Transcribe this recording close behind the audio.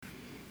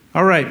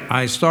All right,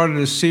 I started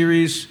a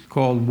series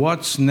called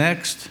What's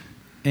Next,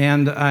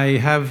 and I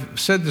have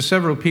said to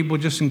several people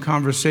just in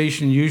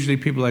conversation, usually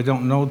people I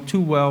don't know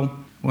too well,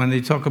 when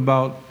they talk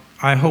about,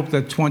 I hope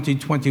that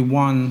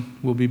 2021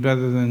 will be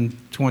better than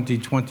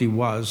 2020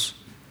 was.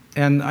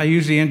 And I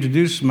usually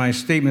introduce my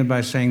statement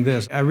by saying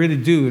this: I really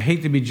do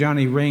hate to be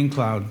Johnny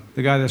Raincloud,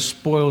 the guy that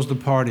spoils the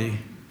party,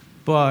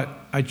 but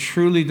I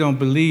truly don't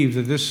believe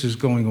that this is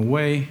going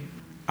away.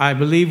 I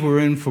believe we're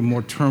in for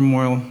more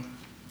turmoil.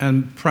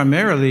 And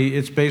primarily,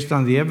 it's based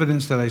on the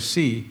evidence that I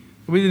see.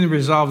 We didn't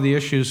resolve the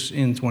issues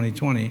in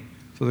 2020,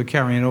 so they're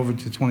carrying over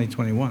to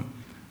 2021.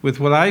 With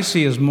what I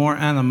see as more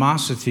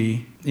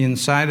animosity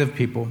inside of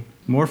people,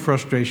 more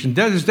frustration,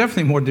 there's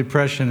definitely more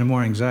depression and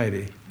more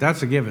anxiety.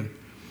 That's a given.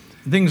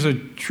 Things are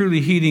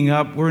truly heating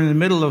up. We're in the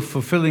middle of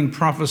fulfilling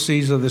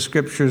prophecies of the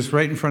scriptures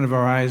right in front of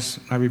our eyes.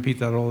 I repeat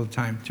that all the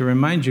time to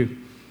remind you.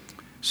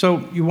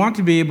 So you want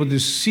to be able to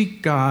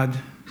seek God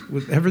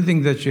with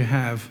everything that you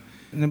have.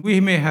 And we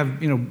may have,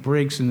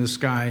 breaks in the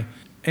sky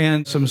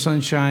and some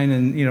sunshine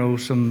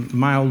and, some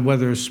mild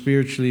weather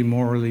spiritually,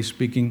 morally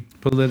speaking,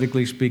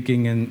 politically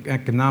speaking, and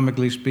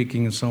economically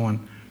speaking, and so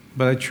on.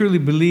 But I truly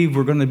believe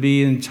we're going to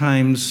be in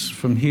times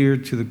from here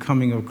to the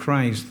coming of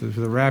Christ,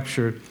 the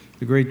rapture,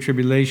 the great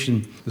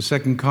tribulation, the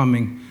second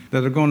coming,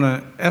 that are going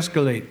to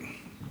escalate.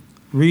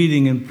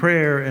 Reading and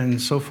prayer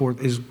and so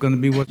forth is going to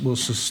be what will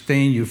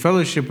sustain you.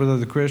 Fellowship with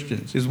other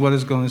Christians is what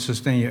is going to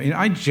sustain you.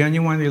 I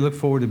genuinely look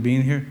forward to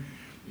being here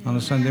on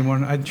a Sunday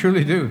morning. I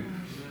truly do.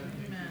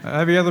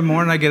 Every other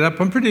morning I get up,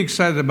 I'm pretty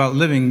excited about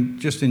living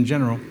just in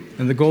general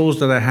and the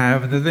goals that I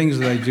have and the things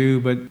that I do.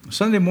 But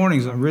Sunday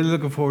mornings, I'm really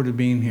looking forward to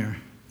being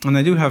here. And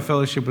I do have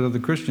fellowship with other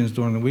Christians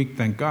during the week,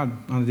 thank God,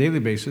 on a daily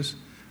basis.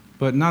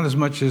 But not as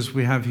much as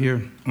we have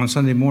here on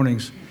Sunday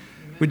mornings,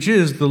 which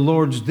is the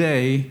Lord's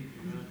Day,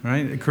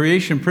 right? The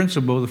creation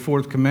principle, the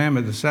fourth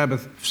commandment, the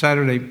Sabbath,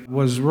 Saturday,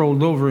 was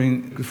rolled over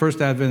in the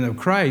first advent of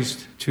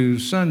Christ to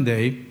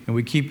Sunday, and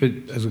we keep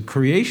it as a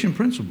creation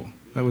principle.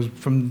 That was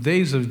from the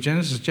days of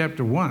Genesis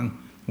chapter 1,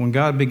 when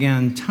God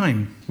began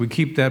time. We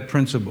keep that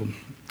principle.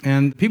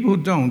 And people who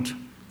don't,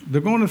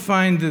 they're going to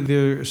find that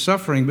they're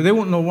suffering, but they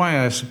won't know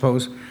why, I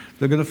suppose.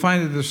 They're going to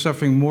find that they're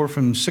suffering more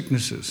from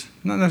sicknesses.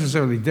 Not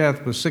necessarily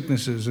death, but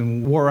sicknesses,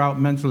 and wore out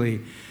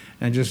mentally,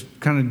 and just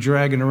kind of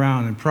dragging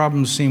around, and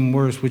problems seem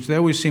worse, which they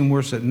always seem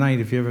worse at night,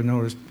 if you ever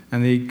noticed,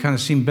 and they kind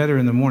of seem better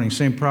in the morning,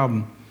 same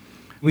problem.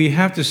 We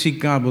have to seek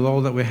God with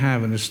all that we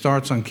have, and it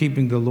starts on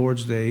keeping the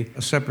Lord's Day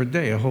a separate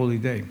day, a holy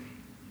day.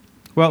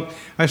 Well,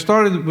 I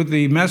started with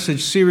the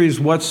message series,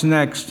 What's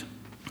Next?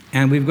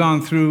 And we've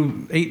gone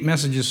through 8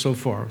 messages so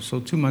far, so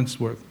 2 months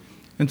worth.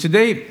 And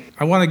today,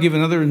 I want to give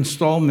another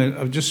installment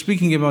of just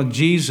speaking about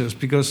Jesus,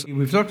 because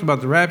we've talked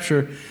about the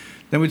rapture.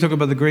 Then we talk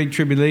about the Great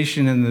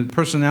Tribulation, and the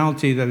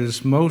personality that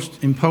is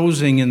most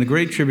imposing in the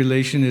Great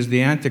Tribulation is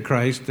the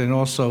Antichrist and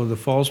also the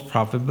false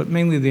prophet, but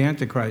mainly the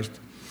Antichrist,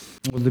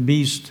 or the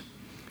beast.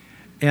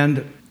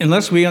 And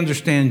unless we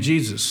understand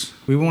Jesus,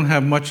 we won't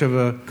have much of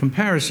a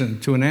comparison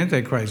to an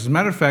Antichrist. As a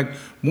matter of fact,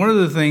 one of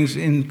the things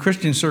in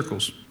Christian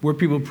circles where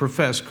people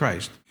profess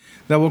Christ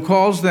that will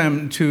cause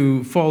them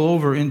to fall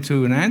over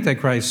into an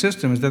Antichrist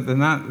system is that they're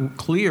not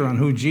clear on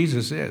who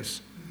Jesus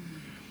is.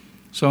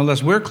 So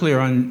unless we're clear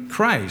on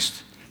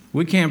Christ,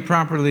 we can't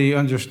properly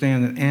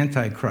understand an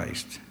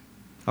Antichrist.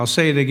 I'll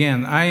say it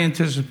again. I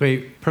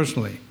anticipate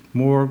personally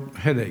more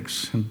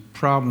headaches and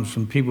problems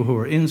from people who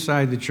are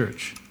inside the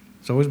church.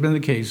 It's always been the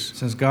case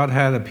since God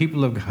had a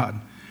people of God.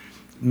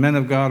 Men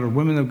of God or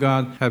women of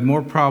God had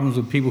more problems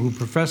with people who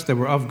professed they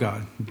were of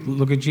God.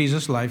 Look at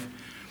Jesus' life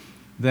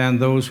than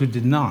those who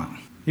did not.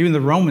 Even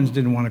the Romans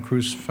didn't want to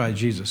crucify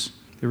Jesus.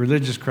 The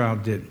religious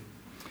crowd did.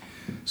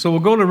 So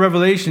we'll go to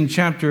Revelation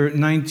chapter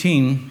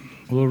 19.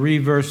 We'll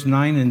read verse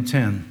 9 and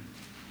 10.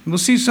 We'll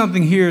see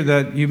something here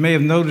that you may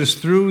have noticed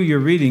through your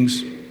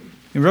readings.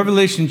 In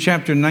Revelation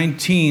chapter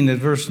 19 at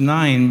verse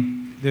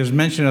 9, there's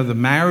mention of the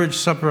marriage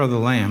supper of the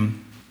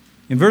Lamb.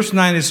 In verse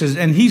 9 it says,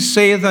 And he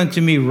saith unto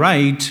me,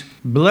 Write,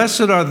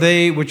 Blessed are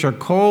they which are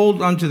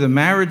called unto the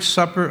marriage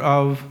supper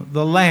of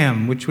the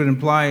Lamb, which would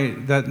imply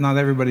that not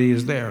everybody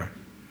is there.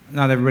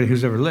 Not everybody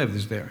who's ever lived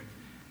is there.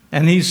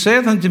 And he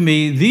saith unto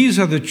me, These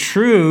are the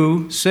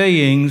true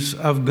sayings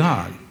of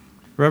God.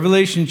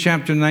 Revelation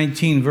chapter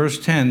 19, verse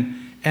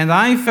 10, And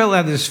I fell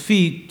at his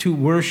feet to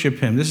worship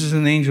him. This is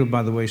an angel,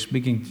 by the way,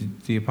 speaking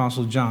to the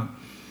Apostle John.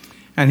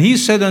 And he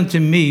said unto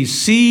me,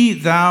 See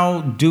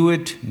thou do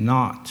it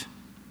not.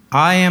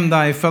 I am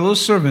thy fellow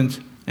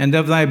servant, and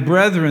of thy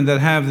brethren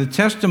that have the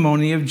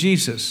testimony of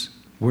Jesus.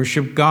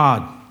 Worship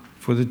God,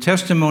 for the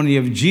testimony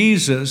of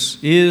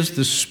Jesus is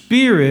the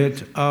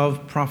spirit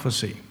of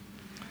prophecy.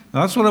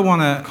 Now, that's what I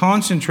want to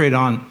concentrate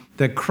on,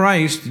 that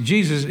Christ,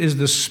 Jesus, is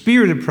the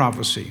spirit of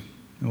prophecy.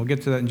 And we'll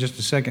get to that in just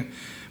a second.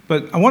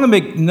 But I want to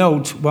make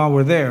note while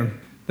we're there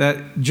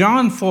that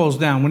John falls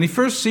down. When he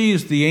first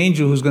sees the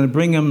angel who's going to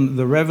bring him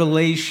the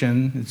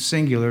revelation, it's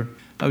singular,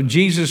 of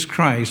Jesus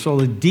Christ, all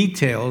the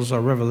details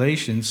are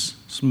revelations,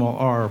 small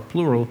r,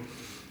 plural,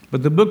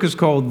 but the book is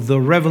called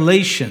The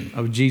Revelation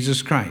of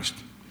Jesus Christ.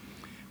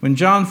 When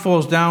John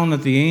falls down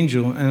at the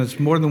angel, and it's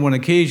more than one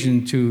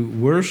occasion to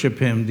worship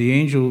him, the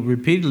angel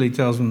repeatedly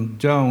tells him,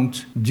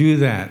 don't do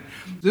that.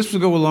 This will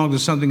go along to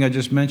something I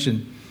just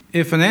mentioned.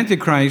 If an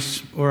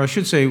antichrist, or I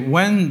should say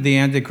when the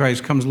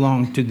antichrist comes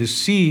along to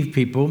deceive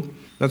people,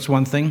 that's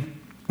one thing.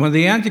 When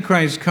the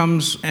antichrist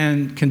comes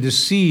and can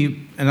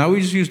deceive, and I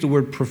always use the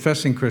word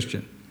professing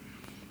Christian.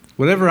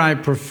 Whatever I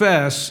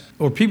profess,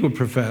 or people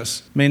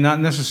profess, may not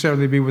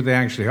necessarily be what they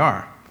actually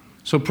are.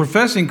 So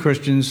professing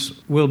Christians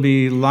will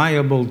be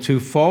liable to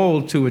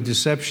fall to a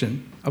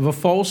deception of a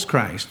false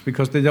Christ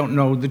because they don't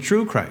know the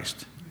true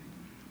Christ.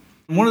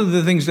 One of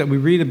the things that we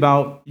read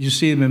about, you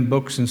see them in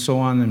books and so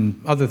on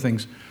and other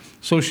things,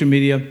 social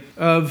media,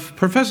 of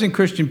professing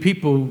Christian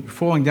people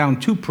falling down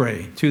to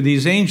pray to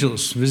these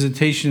angels,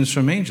 visitations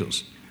from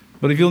angels.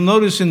 But if you'll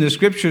notice in the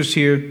scriptures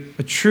here,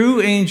 a true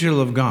angel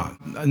of God,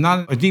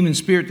 not a demon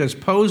spirit that's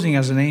posing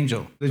as an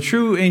angel, the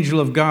true angel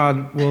of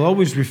God will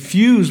always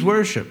refuse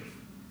worship,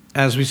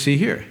 as we see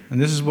here.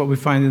 And this is what we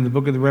find in the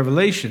book of the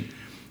Revelation.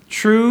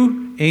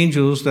 True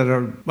angels that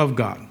are of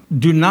God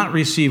do not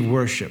receive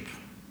worship.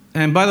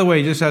 And by the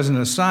way, just as an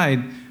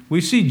aside, we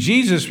see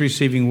Jesus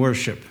receiving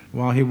worship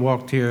while he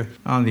walked here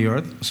on the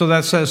earth. So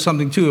that says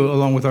something too,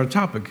 along with our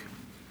topic.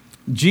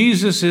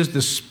 Jesus is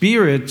the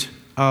spirit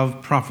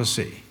of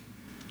prophecy.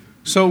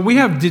 So we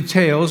have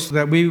details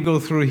that we go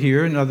through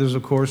here, and others,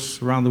 of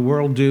course, around the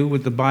world do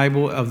with the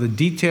Bible, of the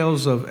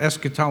details of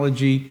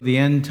eschatology, the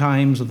end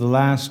times of the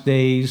last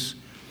days.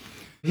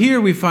 Here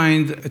we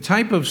find a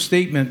type of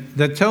statement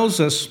that tells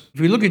us,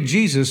 if we look at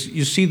Jesus,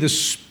 you see the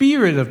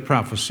spirit of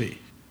prophecy.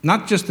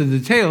 Not just the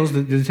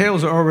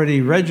details are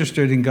already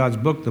registered in God's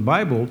book, the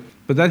Bible,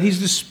 but that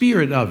he's the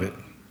spirit of it.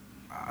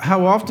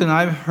 How often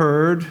I've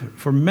heard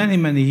for many,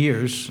 many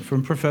years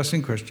from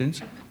professing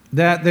Christians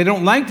that they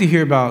don't like to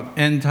hear about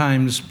end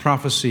times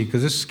prophecy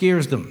because it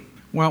scares them.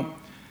 Well,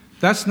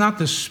 that's not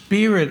the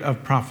spirit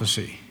of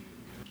prophecy.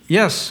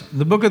 Yes,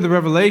 the book of the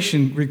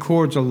Revelation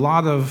records a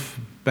lot of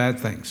bad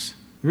things.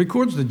 It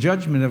records the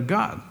judgment of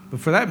God. But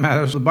for that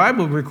matter, the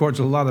Bible records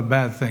a lot of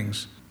bad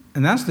things.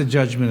 And that's the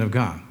judgment of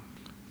God.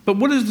 But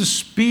what is the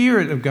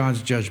spirit of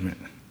God's judgment?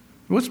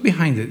 What's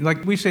behind it?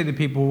 Like we say to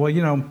people,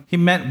 well, he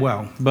meant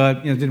well,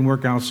 but it didn't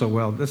work out so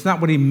well. That's not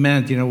what he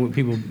meant.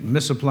 People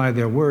misapply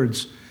their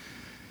words.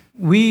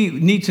 We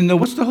need to know,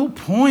 what's the whole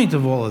point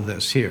of all of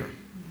this here?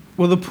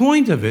 Well, the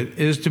point of it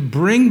is to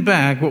bring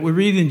back what we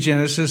read in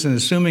Genesis, and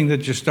assuming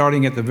that you're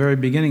starting at the very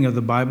beginning of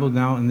the Bible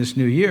now in this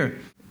new year,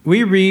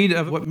 we read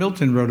of what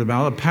Milton wrote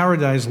about, a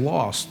paradise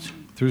lost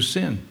through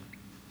sin.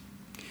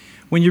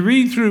 When you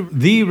read through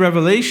the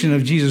revelation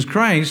of Jesus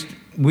Christ,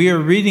 we are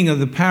reading of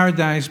the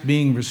paradise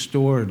being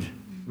restored.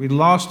 We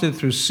lost it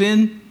through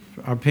sin,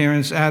 our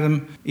parents,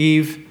 Adam,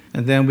 Eve,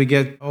 and then we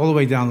get all the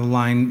way down the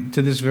line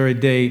to this very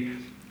day.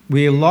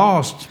 We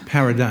lost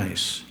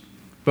paradise.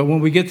 But when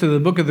we get to the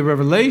book of the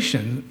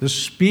Revelation, the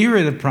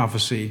spirit of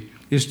prophecy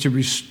is to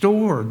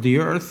restore the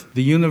earth,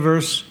 the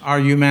universe, our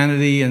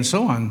humanity, and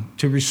so on,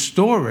 to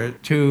restore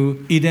it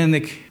to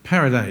Edenic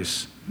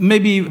paradise.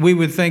 Maybe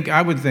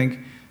I would think,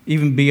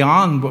 even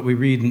beyond what we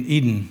read in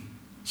Eden.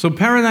 So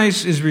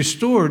paradise is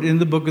restored in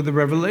the book of the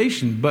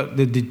Revelation, but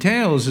the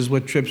details is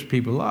what trips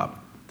people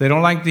up. They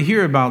don't like to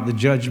hear about the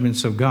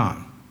judgments of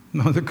God.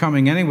 No, they're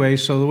coming anyway,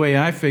 so the way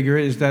I figure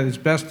it is that it's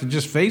best to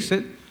just face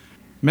it.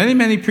 Many,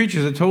 many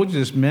preachers, I told you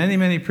this,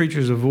 many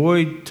preachers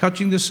avoid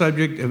touching the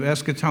subject of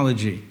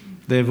eschatology.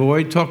 They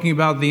avoid talking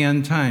about the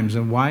end times.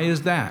 And why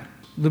is that?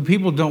 The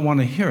people don't want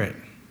to hear it.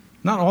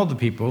 Not all the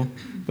people,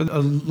 but a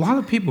lot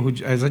of people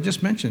who, as I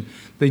just mentioned,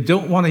 they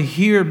don't want to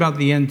hear about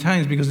the end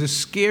times because it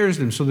scares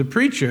them. So the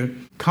preacher,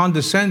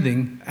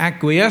 condescending,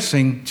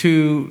 acquiescing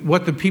to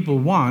what the people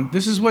want,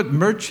 this is what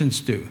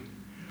merchants do.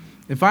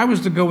 If I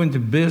was to go into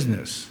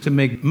business to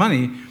make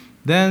money,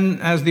 then,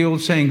 as the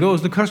old saying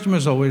goes, the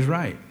customer's always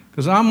right.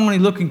 Because I'm only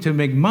looking to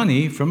make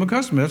money from a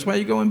customer. That's why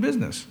you go in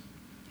business.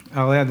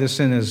 I'll add this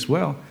in as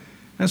well.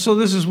 And so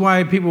this is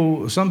why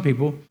some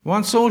people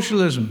want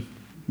socialism,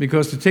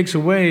 because it takes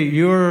away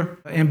your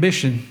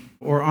ambition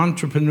or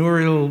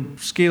entrepreneurial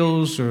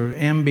skills or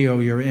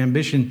your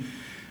ambition,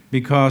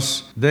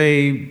 because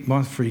they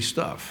want free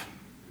stuff.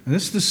 And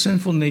this is the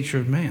sinful nature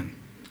of man.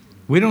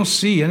 We don't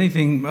see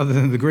anything other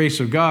than the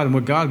grace of God, and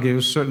what God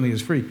gives certainly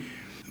is free.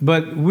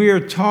 But we are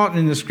taught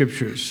in the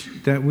scriptures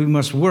that we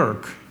must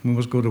work, we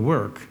must go to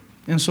work,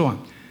 and so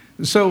on.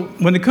 So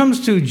when it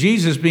comes to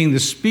Jesus being the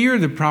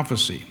spirit of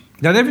prophecy,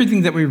 that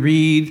everything that we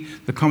read,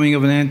 the coming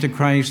of an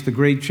Antichrist, the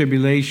Great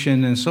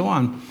Tribulation, and so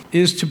on,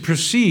 is to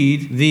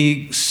precede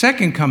the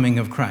second coming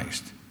of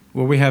Christ,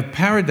 where we have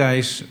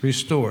paradise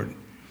restored.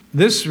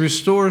 This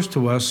restores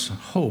to us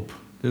hope.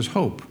 There's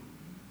hope.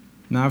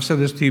 Now, I've said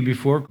this to you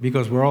before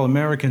because we're all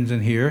Americans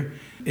in here.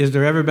 Is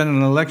there ever been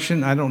an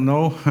election, I don't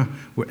know,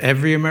 where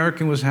every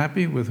American was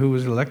happy with who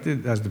was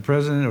elected as the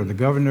president or the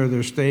governor of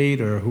their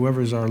state or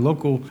whoever is our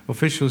local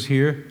officials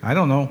here? I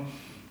don't know.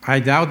 I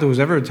doubt there was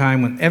ever a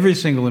time when every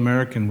single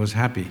American was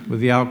happy with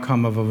the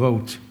outcome of a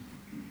vote.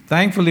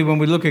 Thankfully, when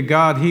we look at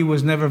God, he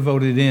was never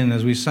voted in.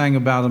 As we sang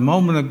about a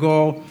moment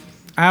ago,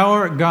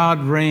 Our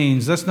God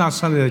reigns. That's not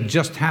something that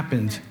just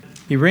happened.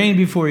 He reigned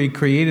before he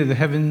created the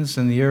heavens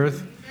and the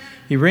earth.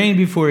 He reigned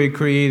before he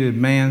created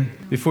man,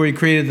 before he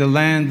created the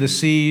land, the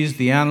seas,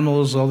 the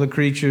animals, all the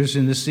creatures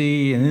in the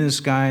sea and in the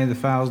sky, the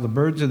fowls, the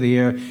birds of the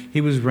air.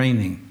 He was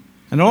reigning.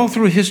 And all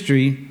through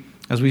history,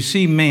 as we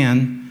see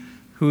man,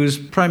 who is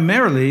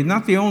primarily,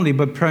 not the only,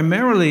 but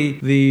primarily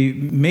the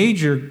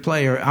major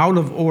player out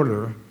of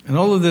order, and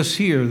all of this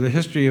here, the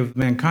history of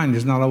mankind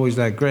is not always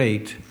that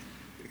great.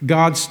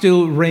 God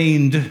still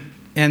reigned,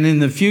 and in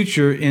the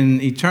future,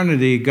 in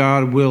eternity,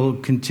 God will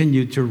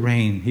continue to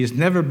reign. He's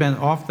never been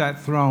off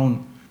that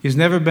throne. He's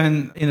never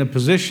been in a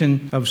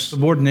position of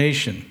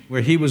subordination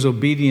where he was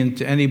obedient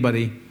to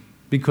anybody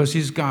because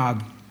he's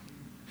God.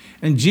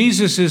 And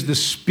Jesus is the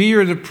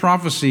spirit of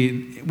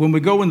prophecy. When we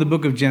go in the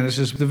book of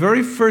Genesis, the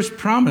very first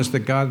promise that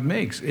God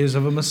makes is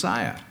of a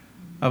Messiah,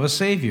 of a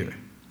Savior,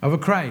 of a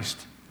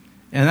Christ.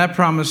 And that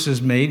promise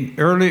is made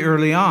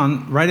early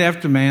on, right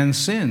after man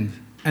sinned.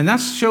 And that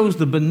shows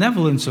the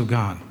benevolence of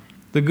God,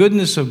 the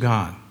goodness of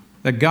God,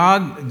 that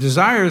God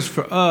desires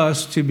for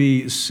us to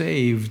be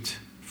saved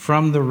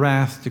from the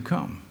wrath to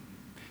come.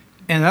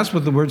 And that's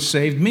what the word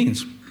saved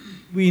means.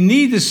 We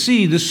need to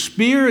see the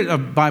spirit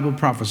of Bible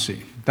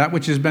prophecy, that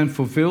which has been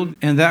fulfilled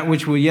and that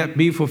which will yet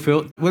be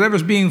fulfilled,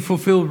 whatever's being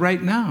fulfilled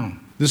right now.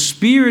 The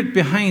spirit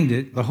behind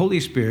it, the Holy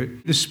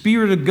Spirit, the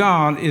Spirit of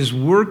God is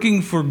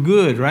working for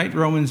good, right?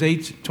 Romans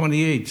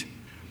 8:28.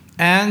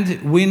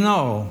 And we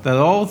know that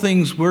all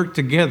things work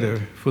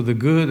together for the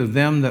good of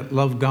them that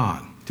love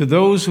God, to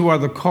those who are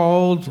the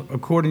called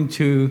according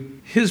to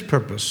his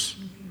purpose.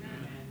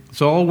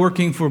 It's all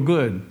working for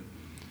good.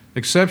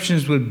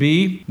 Exceptions would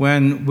be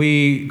when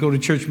we go to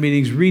church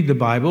meetings, read the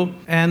Bible,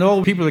 and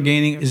all people are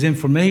gaining is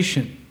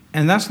information.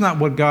 And that's not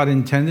what God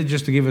intended,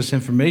 just to give us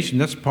information.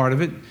 That's part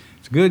of it.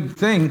 It's a good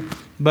thing.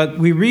 But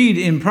we read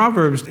in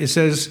Proverbs, it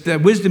says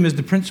that wisdom is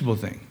the principal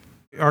thing.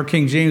 Our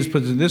King James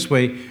puts it this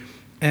way,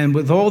 and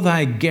with all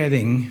thy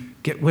getting,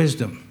 get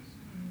wisdom.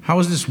 How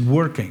is this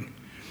working?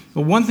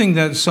 Well, one thing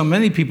that so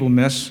many people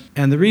miss,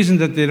 and the reason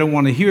that they don't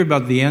want to hear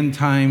about the end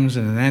times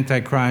and an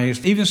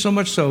antichrist, even so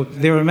much so,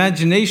 their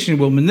imagination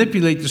will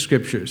manipulate the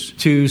scriptures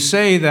to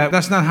say that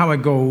that's not how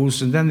it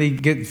goes, and then they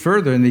get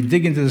further and they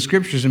dig into the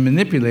scriptures and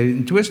manipulate it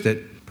and twist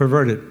it,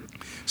 pervert it,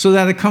 so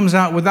that it comes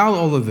out without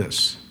all of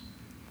this.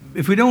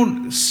 If we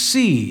don't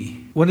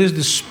see what is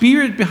the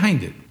spirit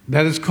behind it,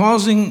 that is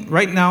causing,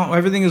 right now,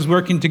 everything is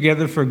working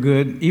together for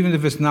good, even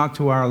if it's not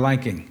to our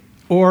liking,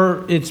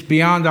 or it's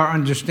beyond our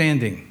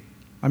understanding.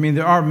 I mean,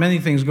 there are many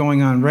things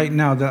going on right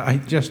now that I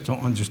just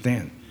don't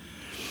understand.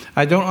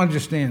 I don't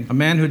understand. A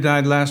man who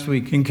died last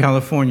week in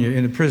California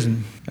in a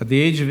prison at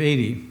the age of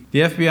 80.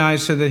 The FBI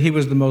said that he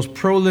was the most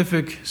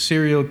prolific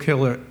serial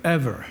killer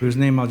ever, whose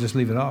name I'll just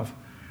leave it off.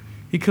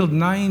 He killed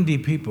 90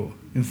 people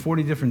in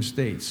 40 different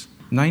states.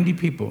 90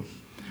 people.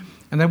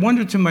 And I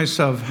wondered to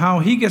myself how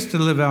he gets to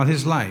live out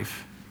his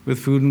life with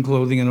food and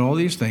clothing and all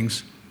these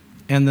things.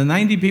 And the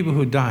 90 people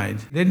who died,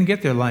 they didn't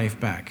get their life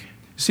back.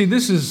 See,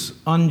 this is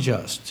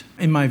unjust,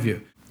 in my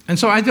view. And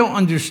so I don't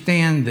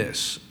understand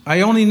this.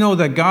 I only know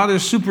that God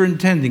is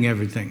superintending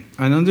everything.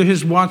 And under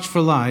his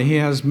watchful eye, he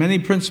has many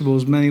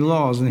principles, many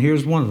laws, and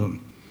here's one of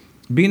them.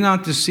 Be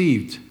not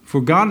deceived, for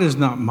God is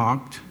not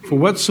mocked. For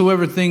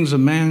whatsoever things a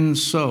man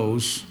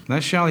sows,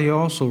 that shall he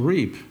also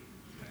reap.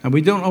 And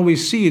we don't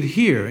always see it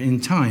here in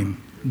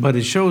time, but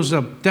it shows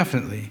up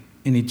definitely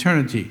in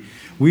eternity.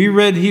 We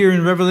read here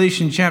in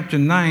Revelation chapter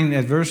 9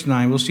 at verse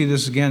 9, we'll see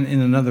this again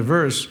in another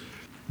verse,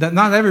 that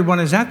not everyone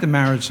is at the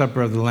marriage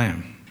supper of the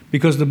Lamb.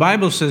 Because the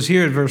Bible says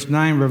here at verse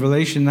 9,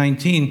 Revelation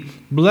 19,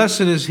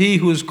 blessed is he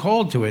who is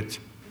called to it.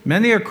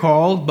 Many are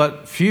called,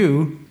 but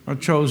few are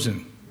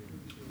chosen.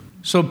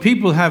 So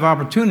people have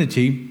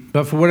opportunity,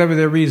 but for whatever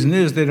their reason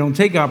is, they don't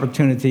take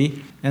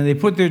opportunity, and they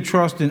put their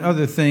trust in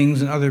other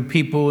things and other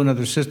people and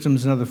other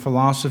systems and other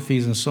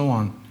philosophies and so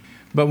on.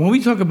 But when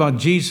we talk about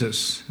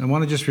Jesus, I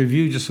want to just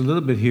review just a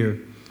little bit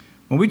here.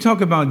 When we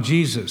talk about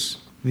Jesus,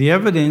 the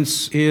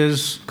evidence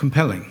is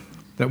compelling.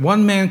 That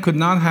one man could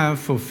not have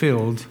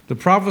fulfilled the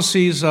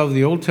prophecies of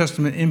the Old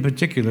Testament in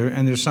particular,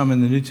 and there's some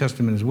in the New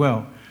Testament as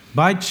well,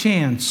 by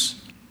chance.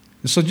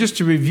 So just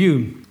to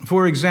review,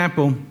 for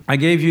example, I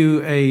gave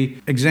you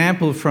an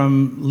example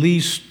from Lee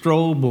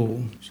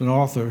Strobel, an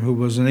author who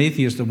was an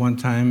atheist at one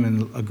time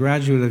and a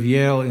graduate of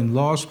Yale in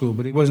law school,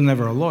 but he wasn't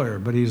ever a lawyer,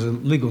 but he's a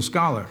legal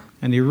scholar.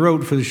 And he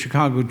wrote for the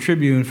Chicago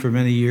Tribune for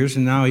many years,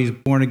 and now he's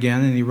born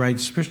again and he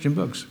writes Christian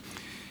books.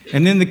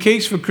 And in the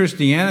case for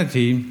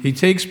Christianity, he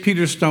takes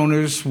Peter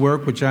Stoner's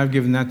work, which I've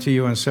given that to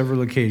you on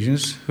several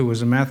occasions, who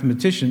was a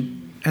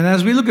mathematician. And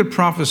as we look at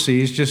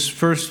prophecies, just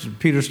first,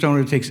 Peter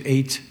Stoner takes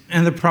 8,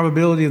 and the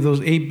probability of those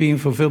 8 being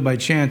fulfilled by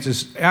chance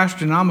is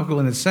astronomical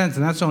in a sense,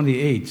 and that's only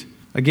 8.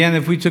 Again,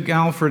 if we took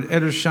Alfred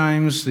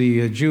Edersheim,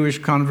 the Jewish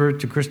convert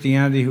to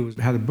Christianity, who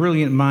had a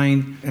brilliant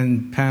mind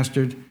and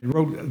pastored,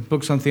 wrote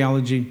books on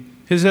theology,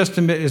 his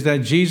estimate is that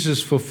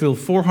Jesus fulfilled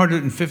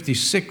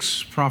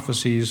 456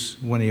 prophecies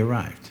when he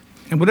arrived.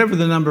 And whatever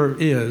the number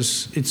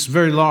is, it's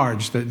very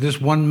large that this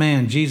one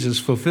man, Jesus,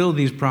 fulfilled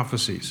these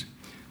prophecies.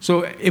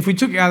 So if we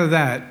took out of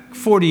that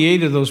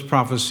 48 of those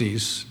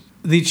prophecies,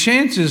 the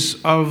chances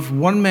of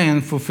one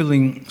man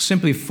fulfilling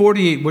simply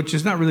 48, which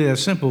is not really that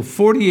simple,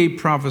 48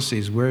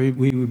 prophecies where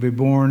we would be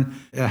born,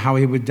 how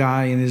he would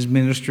die in his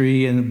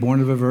ministry, and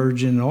born of a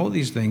virgin, all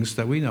these things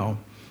that we know,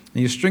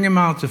 and you string them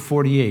out to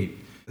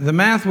 48. The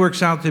math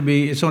works out to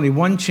be it's only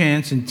one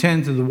chance in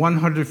 10 to the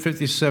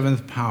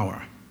 157th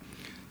power.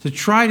 To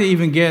try to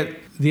even get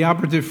the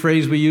operative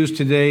phrase we use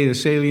today, the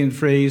salient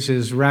phrase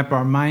is wrap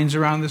our minds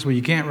around this. Well,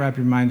 you can't wrap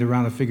your mind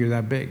around a figure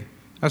that big.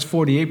 That's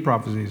 48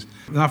 prophecies,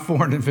 not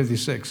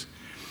 456.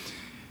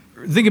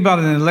 Think about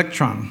an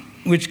electron,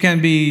 which can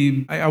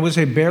be, I would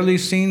say, barely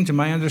seen to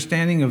my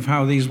understanding of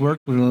how these work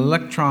with an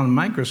electron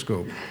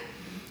microscope.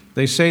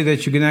 They say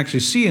that you can actually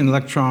see an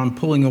electron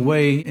pulling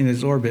away in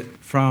its orbit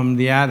from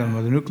the atom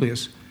or the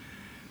nucleus.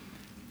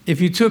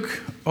 If you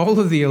took all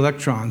of the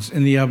electrons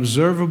in the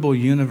observable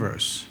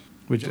universe,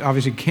 which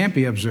obviously can't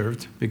be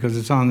observed because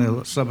it's on the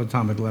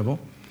subatomic level,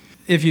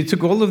 if you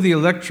took all of the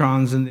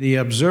electrons in the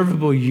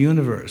observable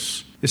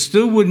universe, it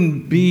still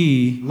wouldn't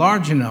be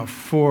large enough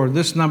for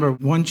this number,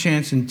 one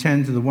chance in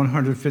 10 to the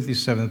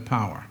 157th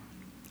power.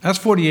 That's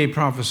 48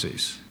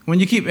 prophecies. When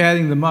you keep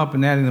adding them up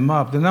and adding them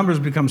up, the numbers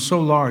become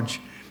so large.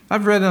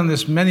 I've read on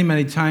this many,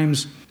 many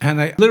times, and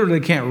I literally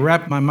can't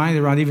wrap my mind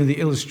around even the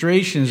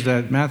illustrations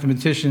that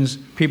mathematicians,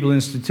 people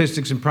in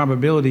statistics and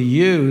probability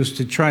use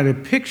to try to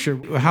picture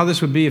how this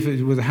would be if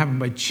it would happen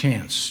by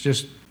chance,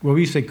 just what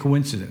we say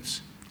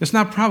coincidence. It's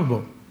not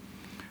probable.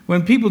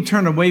 When people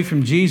turn away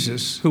from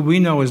Jesus, who we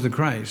know as the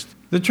Christ,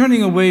 they're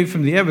turning away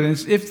from the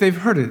evidence if they've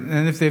heard it.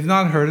 And if they've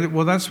not heard it,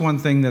 well, that's one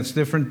thing that's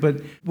different. But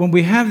when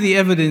we have the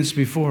evidence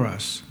before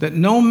us that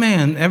no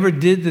man ever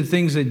did the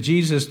things that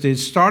Jesus did,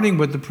 starting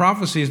with the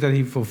prophecies that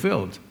he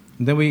fulfilled.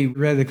 And then we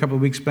read a couple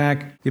of weeks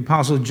back, the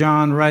Apostle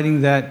John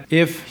writing that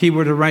if he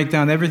were to write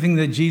down everything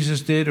that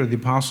Jesus did, or the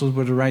apostles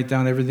were to write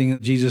down everything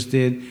that Jesus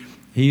did,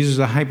 he uses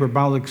a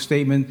hyperbolic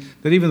statement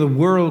that even the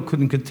world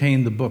couldn't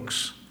contain the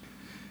books.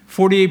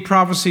 48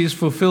 prophecies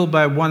fulfilled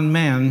by one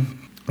man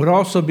would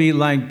also be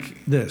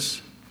like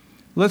this.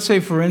 Let's say,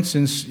 for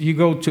instance, you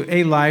go to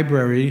a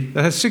library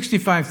that has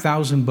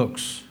 65,000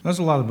 books. That's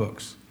a lot of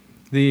books.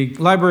 The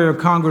Library of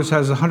Congress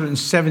has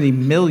 170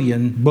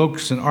 million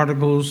books and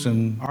articles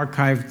and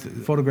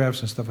archived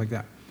photographs and stuff like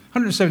that.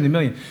 170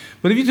 million.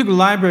 But if you took a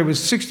library with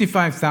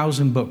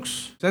 65,000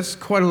 books, that's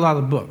quite a lot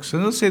of books.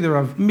 And let's say they're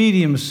of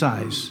medium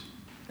size.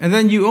 And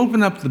then you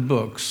open up the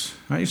books,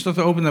 right? You start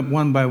to open up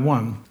one by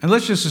one. And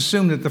let's just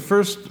assume that the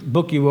first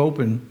book you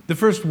open, the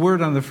first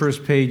word on the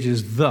first page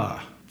is the,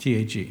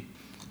 T-H-E.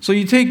 So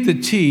you take the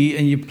T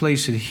and you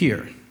place it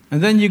here. And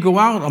then you go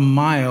out a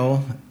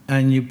mile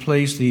and you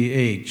place the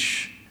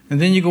H. And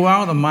then you go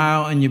out a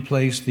mile and you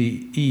place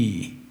the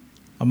E.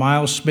 A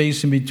mile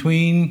space in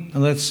between,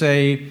 and let's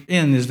say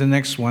N is the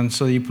next one.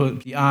 So you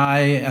put the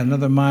I at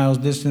another mile's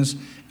distance,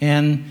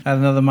 N at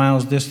another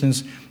mile's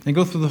distance, and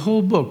go through the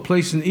whole book,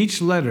 placing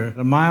each letter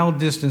a mile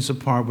distance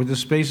apart with the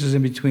spaces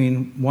in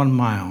between 1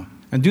 mile.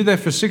 And do that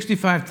for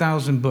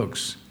 65,000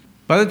 books.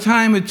 By the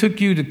time it took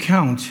you to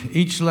count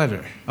each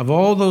letter of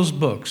all those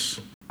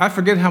books, I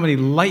forget how many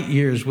light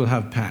years will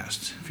have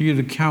passed for you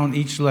to count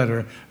each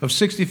letter of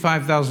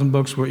 65,000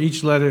 books where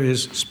each letter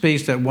is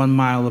spaced at 1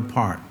 mile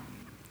apart.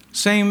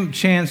 Same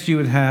chance you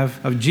would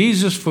have of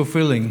Jesus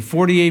fulfilling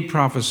 48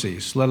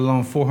 prophecies, let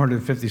alone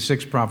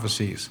 456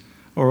 prophecies,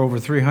 or over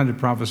 300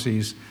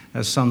 prophecies,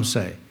 as some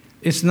say.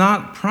 It's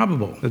not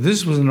probable that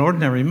this was an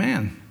ordinary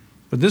man,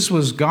 but this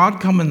was God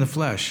come in the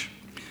flesh.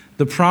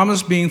 The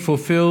promise being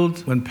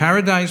fulfilled when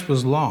paradise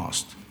was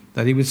lost,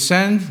 that he would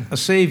send a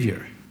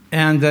Savior,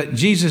 and that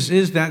Jesus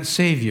is that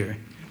Savior,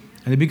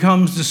 and it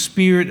becomes the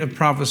spirit of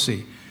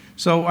prophecy.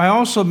 So I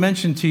also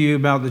mentioned to you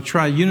about the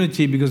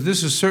triunity because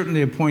this is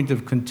certainly a point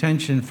of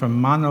contention from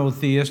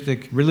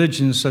monotheistic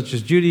religions such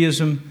as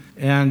Judaism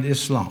and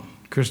Islam,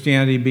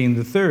 Christianity being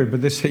the third,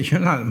 but they say you're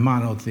not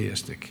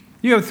monotheistic.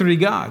 You have 3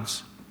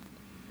 gods.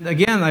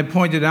 Again, I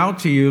pointed out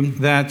to you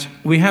that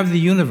we have the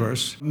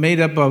universe made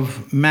up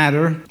of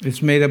matter.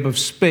 It's made up of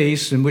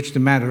space in which the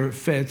matter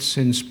fits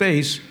in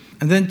space,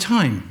 and then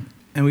time.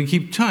 And we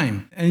keep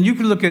time. And you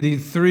can look at the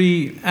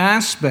 3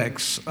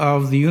 aspects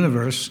of the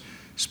universe,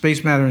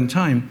 space, matter, and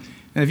time.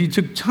 And if you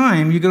took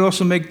time, you could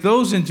also make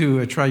those into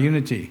a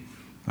triunity.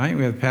 Right?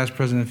 We have past,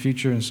 present, and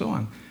future, and so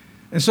on.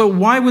 And so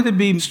why would it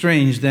be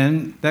strange,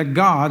 then, that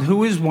God,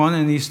 who is one,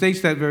 and he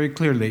states that very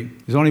clearly,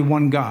 is only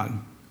one God.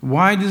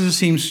 Why does it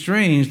seem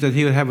strange that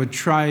he would have a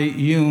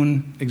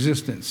triune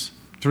existence?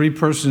 3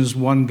 persons,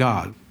 1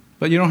 God.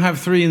 But you don't have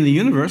 3 in the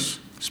universe.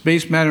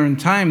 Space, matter, and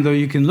time, though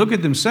you can look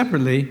at them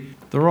separately,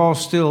 they're all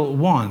still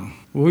one.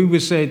 We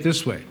would say it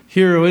this way.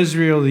 Hear, O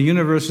Israel, the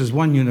universe is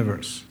one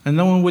universe. And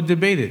no one would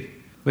debate it.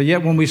 But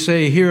yet when we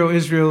say, Hear, O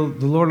Israel,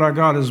 the Lord our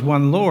God is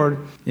one Lord,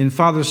 in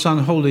Father, Son,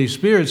 Holy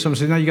Spirit, some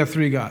say, now you got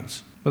 3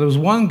 gods. But there was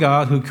one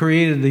God who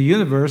created the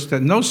universe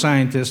that no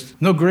scientist,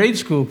 no grade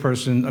school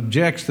person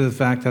objects to the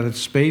fact that it's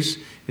space,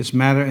 it's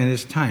matter, and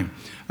it's time.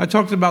 I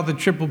talked about the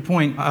triple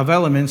point of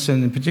elements,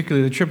 and in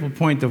particular the triple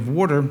point of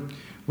water,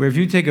 where if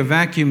you take a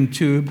vacuum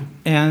tube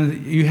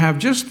and you have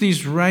just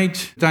these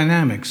right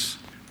dynamics,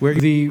 where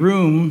the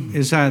room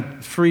is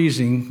at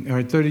freezing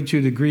or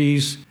 32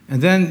 degrees,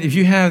 and then if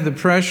you have the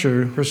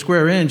pressure per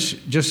square inch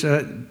just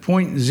at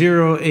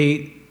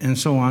 0.08 and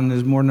so on,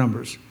 there's more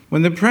numbers.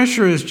 When the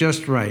pressure is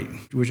just right,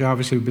 which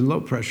obviously would be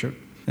low pressure,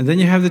 and then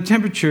you have the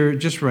temperature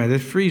just right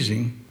at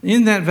freezing,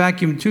 in that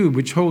vacuum tube,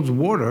 which holds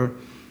water,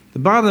 the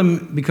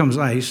bottom becomes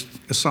iced,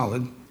 a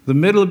solid, the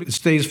middle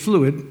stays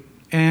fluid,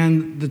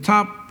 and the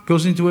top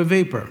goes into a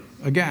vapor,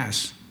 a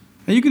gas.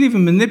 And you could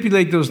even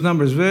manipulate those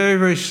numbers very,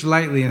 very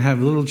slightly and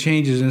have little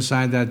changes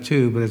inside that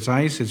tube, but it's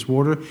ice, it's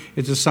water,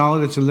 it's a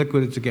solid, it's a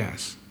liquid, it's a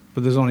gas.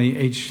 But there's only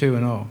H2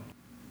 and O.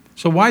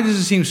 So why does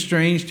it seem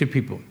strange to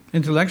people,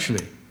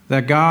 intellectually,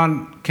 that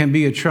God can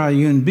be a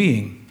triune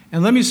being?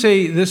 And let me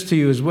say this to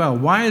you as well.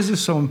 Why is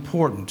this so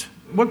important?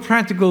 What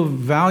practical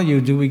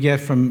value do we get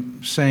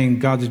from saying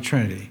God's a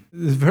Trinity?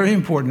 It's very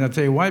important. I'll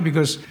tell you why.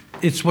 Because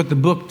it's what the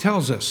book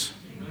tells us.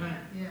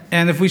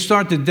 And if we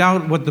start to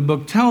doubt what the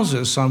book tells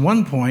us on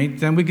one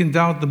point, then we can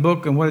doubt the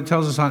book and what it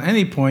tells us on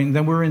any point, and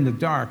then we're in the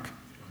dark.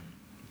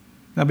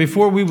 Now,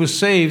 before we were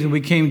saved and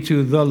we came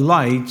to the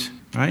light,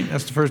 right?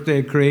 That's the first day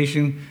of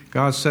creation.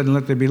 God said, and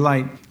let there be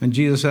light. And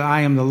Jesus said,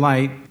 I am the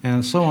light,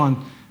 and so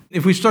on.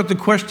 If we start to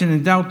question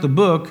and doubt the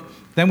book,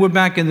 then we're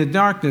back in the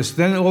darkness.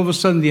 Then all of a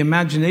sudden the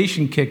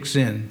imagination kicks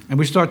in. And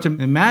we start to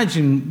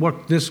imagine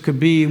what this could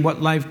be,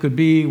 what life could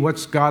be,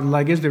 what's God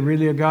like. Is there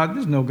really a God?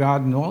 There's no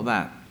God and all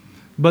that.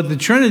 But the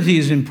Trinity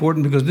is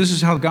important because this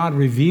is how God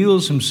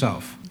reveals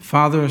himself.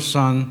 Father,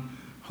 Son,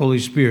 Holy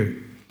Spirit.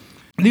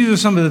 These are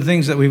some of the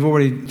things that we've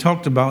already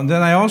talked about. And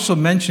then I also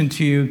mentioned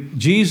to you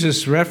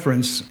Jesus'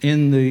 reference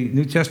in the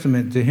New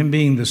Testament to him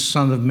being the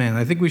Son of Man.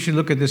 I think we should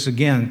look at this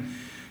again.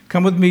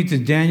 Come with me to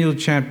Daniel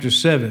chapter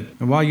 7.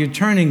 And while you're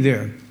turning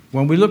there,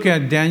 when we look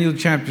at Daniel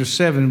chapter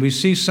 7, we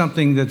see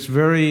something that's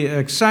very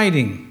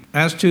exciting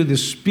as to the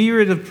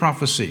spirit of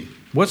prophecy.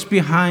 What's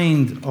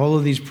behind all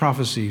of these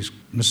prophecies?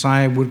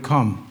 Messiah would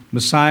come.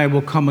 Messiah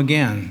will come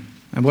again.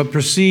 And what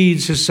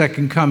precedes his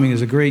second coming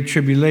is a great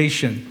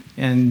tribulation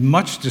and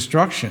much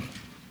destruction.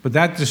 But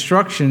that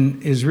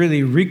destruction is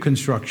really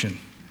reconstruction.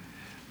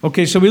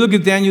 Okay, so we look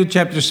at Daniel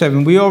chapter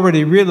 7. We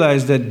already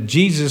realized that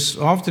Jesus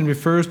often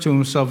refers to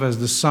himself as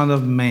the Son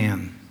of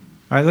Man.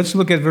 All right, let's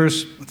look at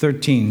verse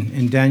 13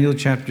 in Daniel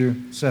chapter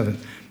 7.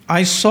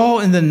 I saw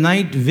in the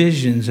night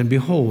visions, and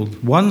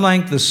behold, one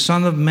like the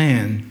Son of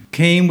Man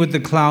came with the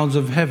clouds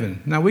of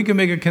heaven. Now, we can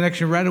make a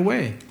connection right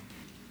away.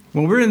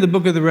 When we're in the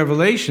book of the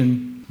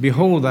Revelation,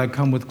 behold, I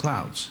come with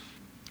clouds.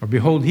 Or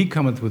behold, he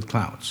cometh with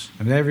clouds,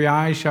 and every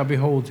eye shall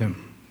behold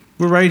him.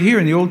 We're right here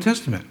in the Old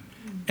Testament.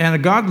 And a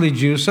godly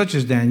Jew, such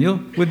as Daniel,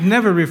 would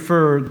never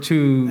refer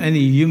to any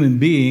human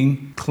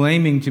being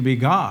claiming to be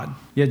God.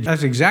 Yet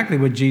that's exactly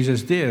what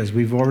Jesus did, as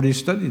we've already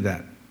studied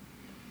that.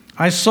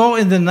 I saw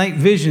in the night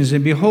visions,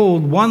 and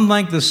behold, one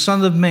like the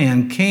Son of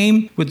Man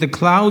came with the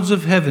clouds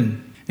of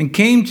heaven, and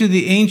came to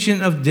the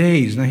Ancient of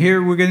Days. Now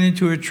here we're getting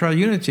into a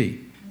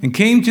triunity. And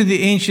came to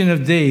the Ancient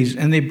of Days,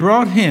 and they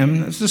brought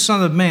him, that's the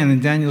Son of Man in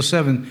Daniel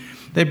 7,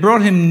 they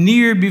brought him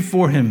near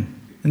before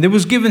him, and there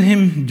was given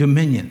him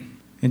dominion.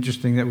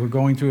 Interesting that we're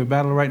going through a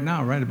battle right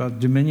now, right, about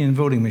dominion and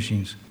voting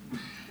machines.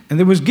 And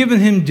there was given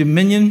him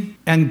dominion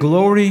and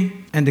glory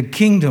and a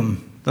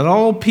kingdom, that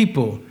all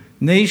people,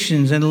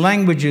 nations, and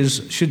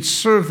languages should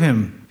serve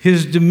him.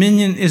 His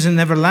dominion is an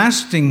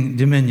everlasting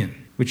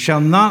dominion, which shall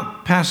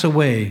not pass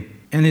away,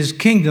 and his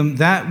kingdom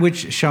that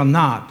which shall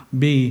not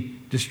be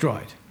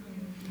destroyed.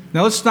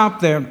 Now let's stop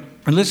there,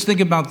 and let's think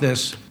about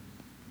this.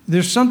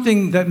 There's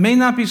something that may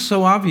not be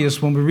so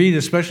obvious when we read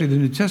especially the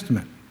New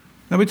Testament.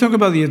 Now, we talk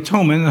about the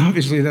atonement, and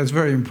obviously that's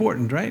very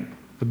important, right?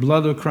 The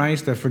blood of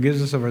Christ that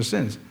forgives us of our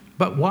sins.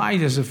 But why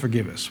does it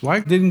forgive us? Why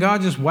didn't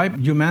God just wipe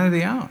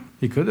humanity out?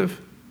 He could have.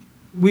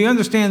 We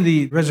understand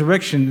the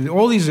resurrection.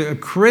 All these are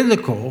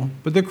critical,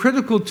 but they're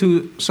critical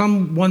to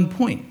some one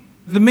point.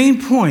 The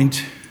main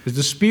point is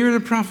the spirit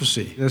of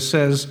prophecy that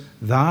says,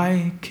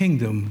 thy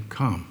kingdom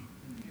come.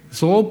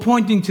 It's all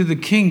pointing to the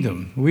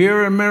kingdom. We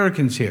are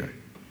Americans here.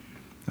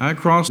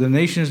 Across the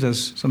nations,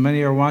 as so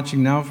many are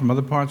watching now from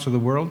other parts of the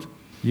world,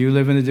 you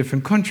live in a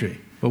different country.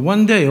 But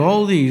one day,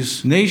 all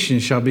these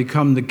nations shall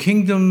become the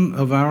kingdom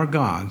of our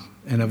God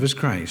and of his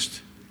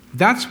Christ.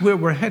 That's where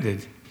we're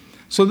headed.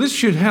 So this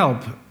should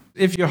help.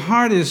 If your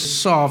heart is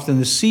soft and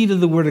the seed of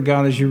the Word of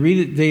God, as you read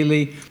it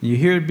daily, you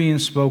hear it being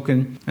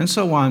spoken, and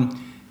so on,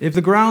 if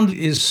the ground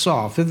is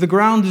soft, if the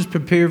ground is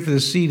prepared for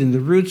the seed and the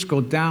roots go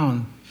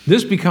down,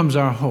 this becomes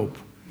our hope.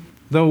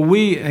 Though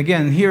we,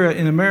 again, here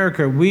in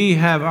America, we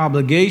have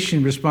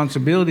obligation,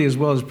 responsibility, as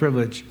well as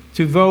privilege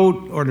to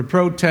vote or to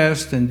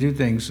protest and do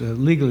things,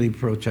 legally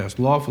protest,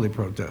 lawfully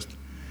protest.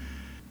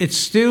 It's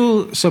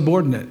still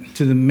subordinate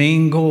to the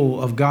main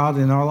goal of God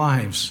in our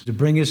lives, to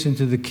bring us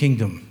into the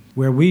kingdom,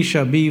 where we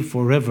shall be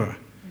forever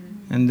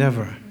and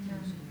ever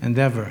and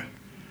ever.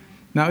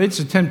 Now, it's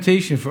a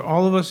temptation for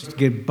all of us to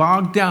get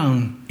bogged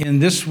down in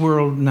this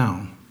world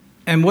now.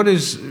 And what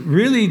is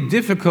really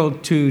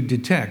difficult to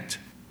detect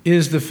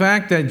is the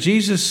fact that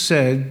Jesus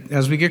said,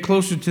 as we get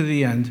closer to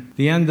the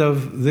end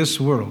of this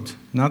world,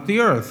 not the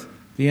earth,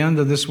 the end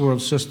of this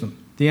world system,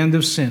 the end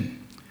of sin.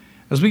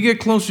 As we get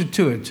closer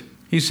to it,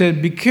 he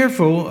said, be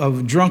careful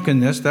of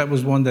drunkenness. That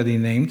was one that he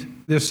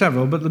named. There's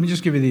several, but let me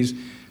just give you these.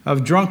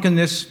 Of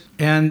drunkenness,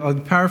 and I'll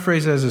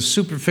paraphrase it as a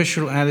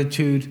superficial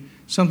attitude,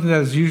 something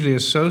that is usually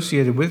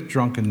associated with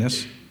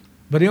drunkenness.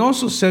 But he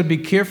also said, be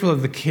careful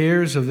of the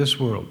cares of this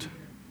world.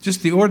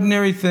 Just the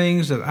ordinary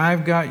things that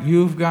I've got,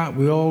 you've got,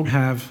 we all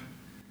have.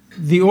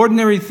 The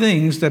ordinary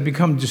things that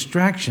become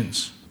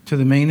distractions to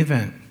the main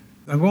event.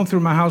 I'm going through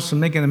my house and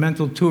making a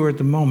mental tour at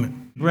the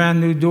moment.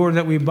 Brand new door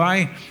that we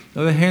buy,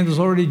 the handle's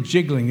already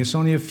jiggling. It's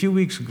only a few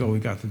weeks ago we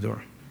got the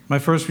door. My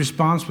first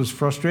response was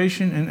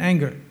frustration and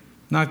anger.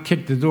 Not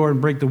kick the door and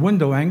break the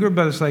window anger,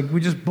 but it's like,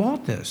 we just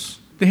bought this.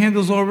 The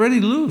handle's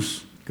already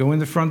loose. Go in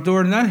the front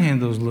door and that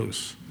handle's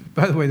loose.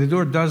 By the way, the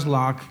door does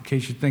lock, in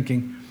case you're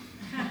thinking.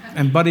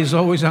 And Buddy's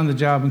always on the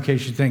job, in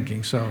case you're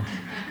thinking. So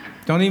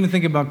don't even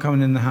think about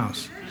coming in the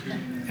house.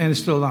 And it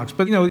still locks.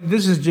 But,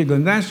 this is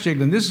jiggling, that's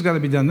jiggling, this has got to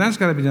be done, that's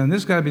got to be done,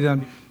 this has got to be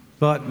done.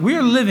 But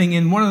we're living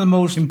in one of the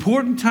most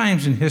important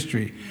times in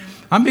history.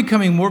 I'm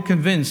becoming more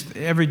convinced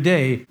every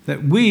day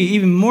that we,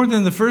 even more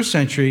than the first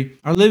century,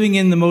 are living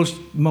in the most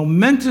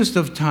momentous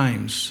of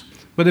times.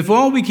 But if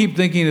all we keep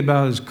thinking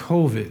about is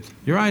COVID,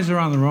 your eyes are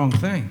on the wrong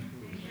thing.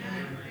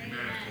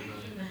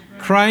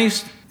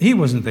 Christ, he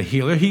wasn't the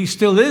healer. He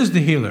still is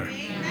the healer.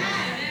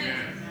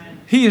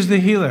 He is the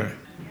healer.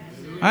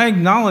 I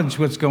acknowledge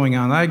what's going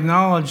on. I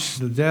acknowledge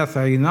the death.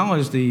 I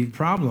acknowledge the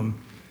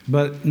problem.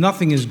 But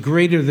nothing is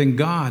greater than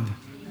God.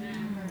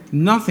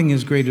 Nothing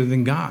is greater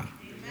than God.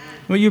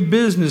 Well, your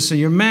business and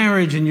your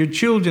marriage and your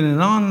children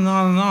and on and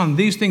on and on.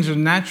 These things are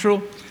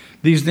natural.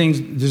 These things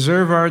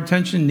deserve our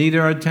attention, need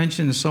our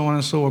attention, and so on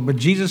and so forth. But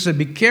Jesus said,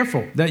 be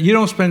careful that you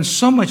don't spend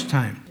so much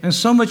time and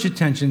so much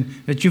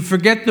attention that you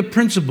forget the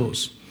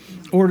principles.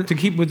 Or to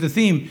keep with the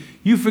theme,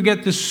 you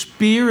forget the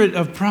spirit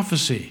of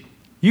prophecy.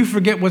 You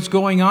forget what's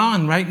going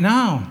on right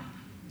now.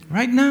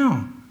 Right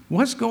now.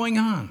 What's going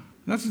on?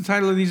 That's the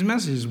title of these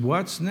messages,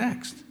 What's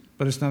Next?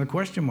 But it's not a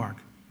question mark.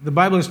 The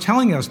Bible is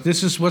telling us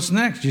this is what's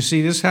next. You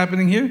see this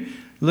happening here?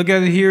 Look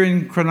at it here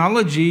in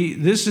chronology.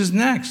 This is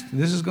next.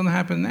 This is going to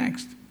happen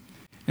next.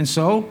 And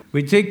so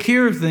we take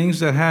care of things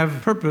that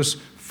have purpose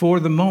for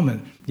the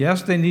moment.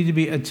 Yes, they need to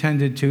be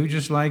attended to,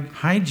 just like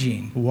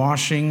hygiene,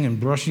 washing and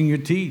brushing your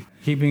teeth,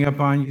 keeping up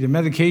on your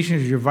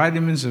medications, your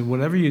vitamins, and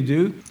whatever you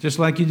do, just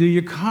like you do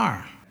your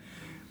car.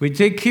 We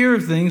take care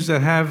of things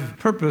that have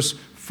purpose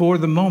for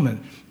the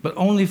moment, but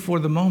only for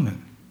the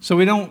moment. So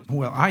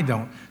I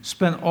don't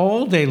spend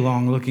all day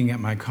long looking at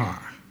my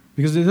car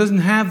because it doesn't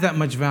have that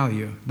much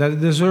value, that it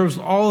deserves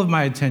all of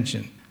my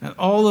attention and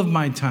all of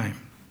my time.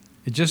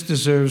 It just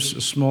deserves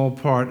a small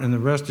part, and the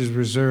rest is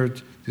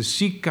reserved to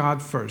seek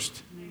God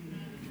first.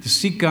 To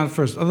seek God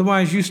first.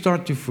 Otherwise, you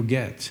start to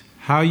forget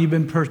how you've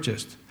been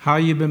purchased, how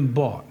you've been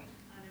bought.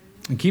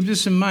 And keep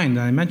this in mind.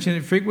 I mention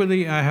it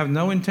frequently. I have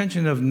no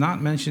intention of not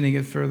mentioning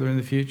it further in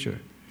the future.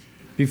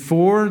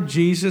 Before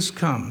Jesus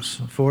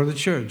comes for the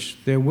church,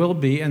 there will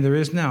be, and there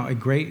is now, a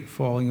great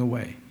falling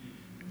away.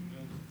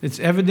 It's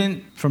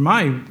evident from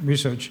my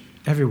research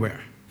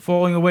everywhere.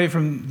 Falling away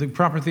from the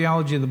proper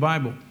theology of the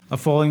Bible, a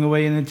falling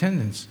away in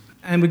attendance.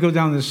 And we go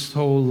down this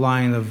whole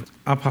line of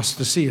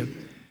apostasia.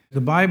 The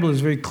Bible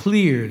is very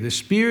clear. The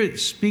Spirit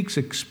speaks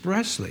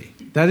expressly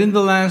that in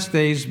the last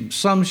days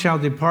some shall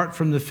depart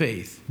from the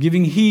faith,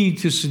 giving heed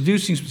to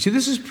seducing. See,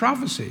 this is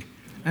prophecy.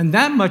 And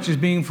that much is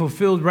being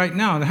fulfilled right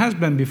now. It has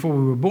been before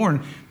we were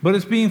born, but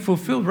it's being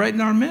fulfilled right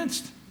in our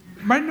midst.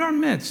 Right in our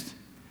midst.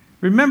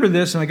 Remember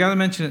this, and I got to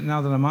mention it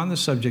now that I'm on the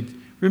subject.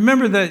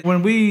 Remember that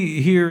when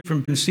we hear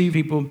from conceived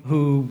people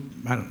who,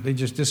 they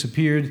just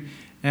disappeared,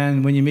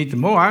 and when you meet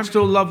them, I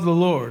still love the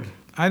Lord.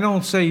 I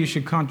don't say you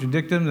should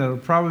contradict them. That'll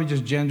probably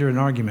just gender an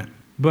argument.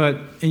 But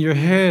in your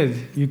head,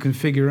 you can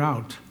figure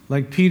out.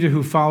 Like Peter,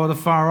 who followed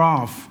afar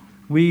off,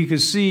 we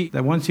could see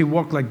that once he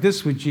walked like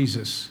this with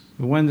Jesus,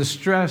 but when the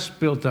stress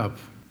built up,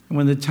 and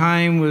when the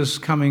time was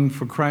coming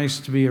for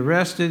Christ to be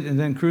arrested and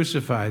then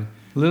crucified,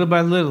 little by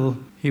little,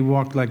 he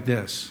walked like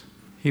this.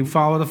 He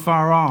followed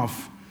afar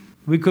off.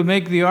 We could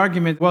make the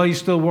argument, well, he's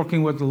still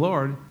working with the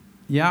Lord.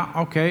 Yeah,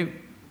 okay,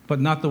 but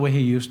not the way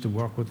he used to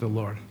work with the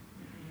Lord.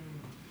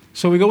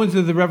 So we go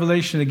into the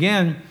Revelation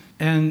again,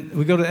 and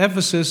we go to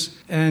Ephesus,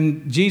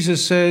 and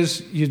Jesus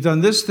says, you've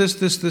done this.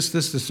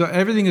 So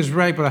everything is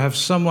right, but I have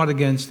somewhat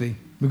against thee,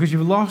 because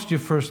you've lost your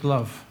first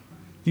love.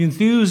 The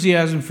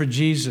enthusiasm for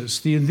Jesus,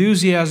 the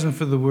enthusiasm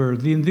for the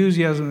Word, the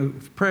enthusiasm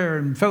of prayer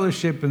and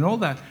fellowship and all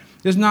that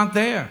is not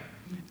there.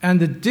 And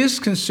the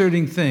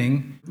disconcerting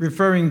thing,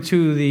 referring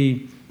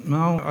to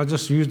I'll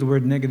just use the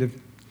word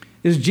negative,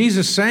 is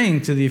Jesus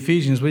saying to the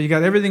Ephesians, well, you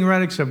got everything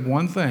right except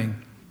one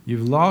thing.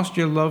 You've lost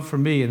your love for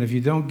me, and if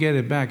you don't get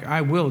it back,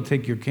 I will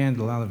take your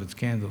candle out of its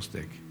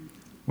candlestick.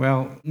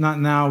 Well, not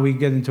now. We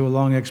get into a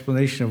long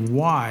explanation of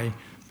why,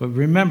 but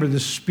remember the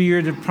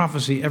spirit of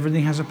prophecy,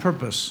 everything has a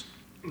purpose.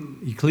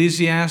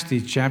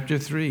 Ecclesiastes chapter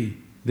 3.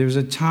 There's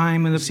a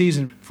time and a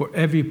season for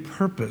every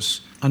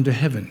purpose under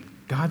heaven,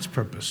 God's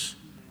purpose.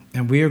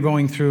 And we are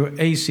going through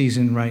a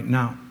season right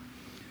now.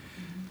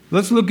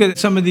 Let's look at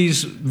some of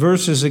these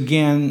verses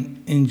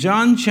again. In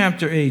John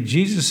chapter 8,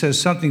 Jesus says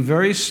something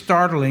very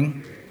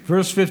startling.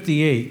 Verse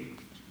 58,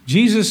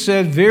 Jesus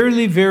said,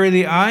 "Verily,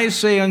 verily, I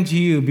say unto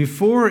you,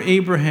 before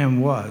Abraham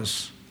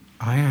was,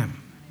 I am."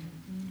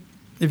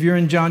 If you're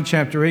in John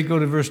chapter 8, go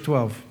to verse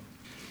 12.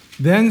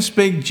 Then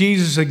spake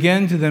Jesus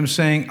again to them,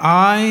 saying,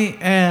 I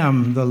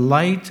am the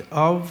light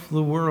of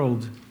the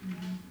world.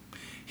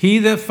 He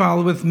that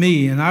followeth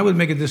me, and I would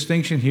make a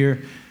distinction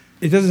here.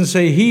 It doesn't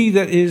say he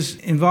that is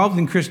involved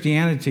in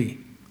Christianity.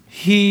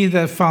 He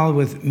that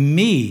followeth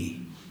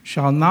me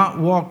shall not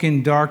walk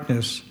in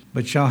darkness,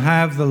 but shall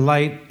have the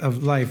light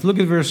of life. Look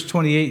at verse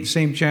 28,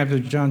 same chapter,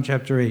 John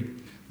chapter 8.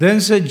 Then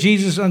said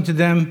Jesus unto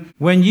them,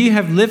 when ye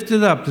have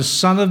lifted up the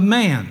Son of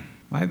Man,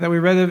 right, that we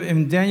read of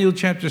in Daniel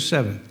chapter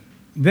 7,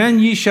 then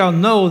ye shall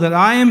know that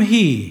I am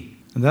he,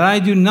 and that I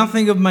do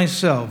nothing of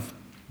myself,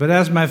 but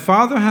as my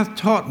Father hath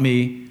taught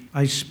me,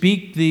 I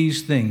speak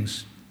these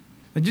things.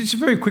 And just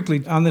very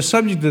quickly, on the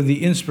subject of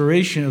the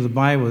inspiration of the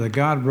Bible, that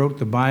God wrote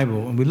the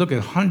Bible, and we look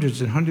at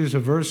hundreds and hundreds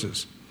of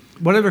verses.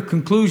 Whatever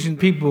conclusion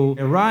people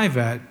arrive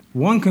at,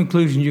 one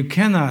conclusion you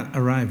cannot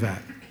arrive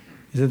at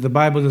is that the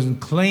Bible doesn't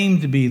claim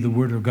to be the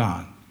Word of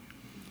God.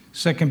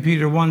 2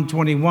 Peter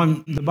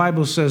 1:21, the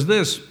Bible says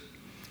this,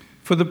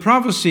 for the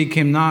prophecy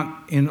came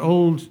not in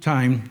old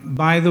time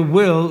by the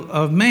will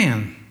of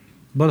man,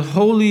 but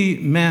holy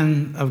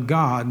men of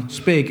God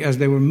spake as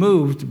they were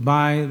moved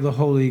by the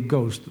Holy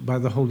Ghost, by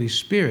the Holy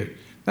Spirit.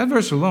 That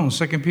verse alone,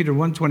 2 Peter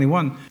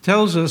 1:21,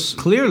 tells us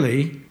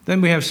clearly,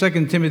 then we have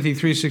 2 Timothy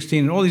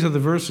 3:16 and all these other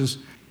verses,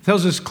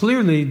 tells us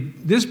clearly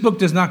this book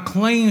does not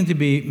claim to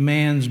be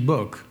man's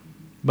book,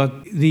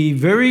 but the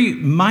very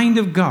mind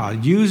of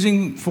God,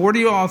 using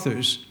 40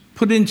 authors,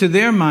 put into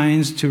their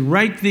minds to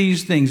write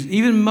these things.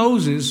 Even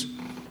Moses,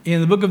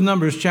 in the book of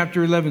Numbers,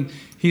 chapter 11,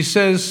 he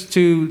says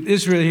to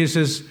Israel, he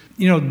says,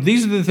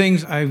 these are the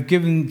things I've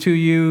given to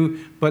you,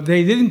 but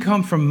they didn't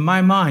come from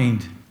my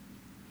mind.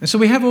 And so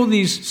we have all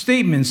these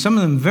statements, some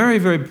of them very,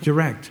 very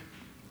direct,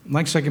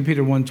 like 2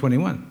 Peter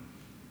 1:21.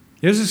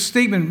 There's a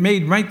statement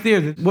made right there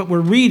that what we're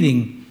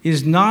reading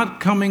is not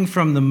coming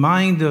from the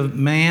mind of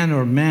man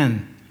or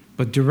men,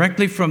 but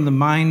directly from the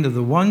mind of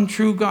the one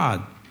true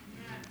God,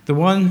 the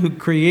one who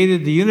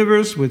created the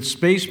universe with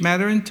space,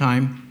 matter, and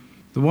time,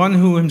 the one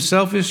who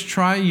himself is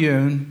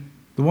triune,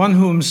 the one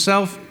who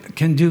himself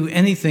can do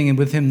anything, and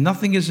with him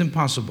nothing is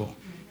impossible.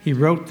 He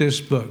wrote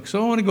this book.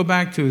 So I want to go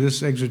back to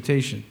this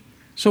exhortation.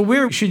 So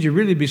where should you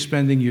really be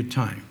spending your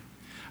time?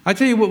 I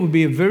tell you what would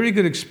be a very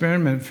good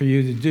experiment for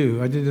you to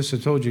do. I did this, I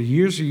told you,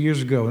 years and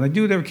years ago, and I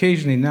do it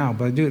occasionally now,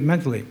 but I do it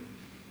mentally.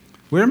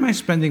 Where am I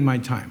spending my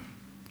time?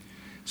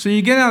 So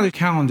you get out a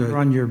calendar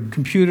on your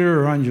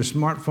computer or on your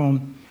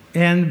smartphone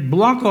and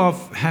block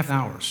off half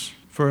hours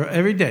for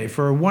every day,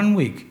 for 1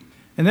 week.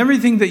 And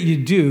everything that you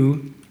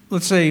do,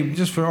 let's say,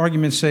 just for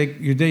argument's sake,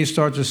 your day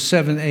starts at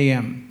 7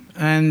 a.m.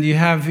 And you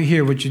have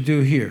here what you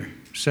do here,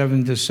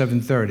 7 to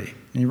 7:30.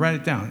 And you write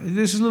it down.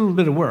 This is a little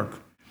bit of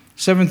work.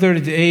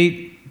 7:30 to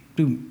 8,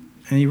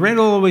 and you write it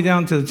all the way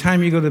down to the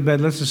time you go to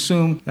bed. Let's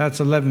assume that's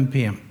 11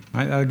 p.m.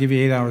 Right? That'll give you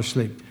 8 hours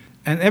sleep.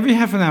 And every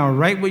half an hour,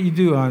 write what you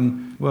do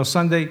on,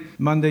 Sunday,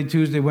 Monday,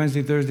 Tuesday,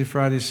 Wednesday, Thursday,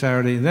 Friday,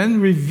 Saturday.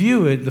 Then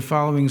review it the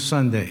following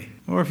Sunday,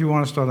 or if you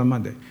want to start on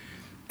Monday.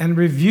 And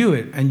review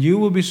it, and you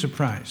will be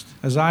surprised,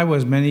 as I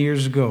was many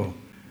years ago.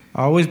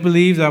 I always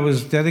believed I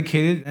was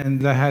dedicated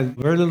and I had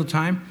very little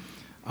time.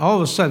 All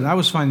of a sudden, I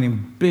was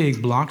finding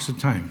big blocks of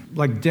time,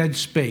 like dead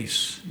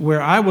space,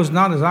 where I was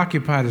not as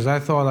occupied as I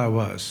thought I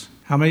was.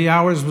 How many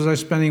hours was I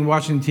spending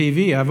watching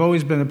TV? I've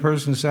always been a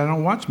person who said I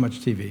don't watch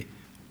much TV.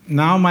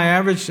 Now my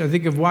average, I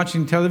think, of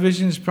watching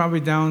television is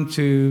probably down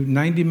to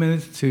 90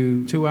 minutes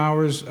to 2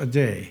 hours a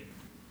day.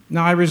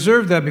 Now I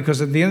reserve that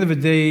because at the end of the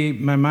day,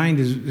 my mind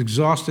is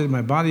exhausted,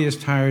 my body is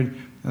tired,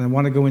 and I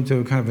want to go into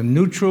a kind of a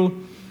neutral.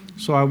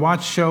 So I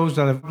watch shows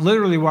that I've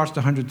literally watched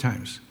 100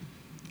 times.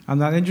 I'm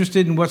not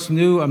interested in what's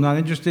new. I'm not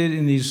interested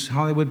in these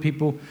Hollywood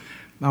people.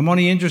 I'm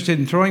only interested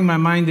in throwing my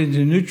mind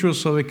into neutral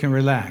so it can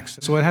relax.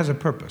 So it has a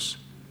purpose.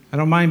 I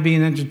don't mind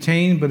being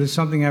entertained, but it's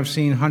something I've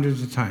seen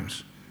hundreds of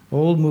times.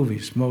 Old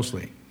movies,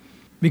 mostly.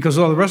 Because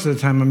all the rest of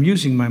the time, I'm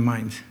using my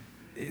mind.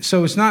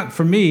 So it's not,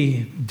 for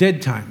me,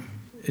 dead time.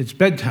 It's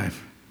bedtime.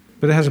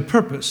 But it has a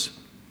purpose.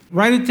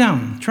 Write it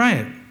down. Try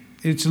it.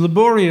 It's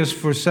laborious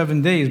for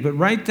 7 days, but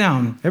write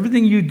down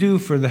everything you do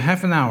for the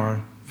half an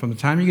hour from the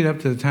time you get up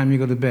to the time you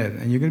go to bed.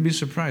 And you're going to be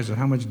surprised at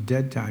how much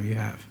dead time you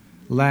have.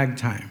 Lag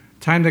time.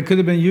 Time that could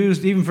have been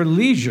used even for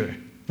leisure,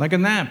 like a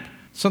nap.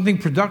 Something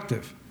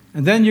productive.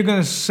 And then you're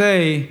going to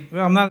say,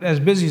 well, I'm not as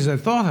busy as I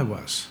thought I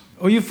was.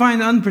 Or you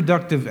find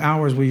unproductive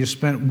hours where you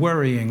spent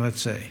worrying, let's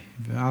say.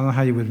 I don't know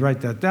how you would write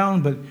that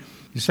down, but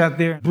you sat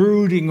there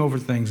brooding over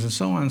things and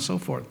so on and so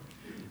forth.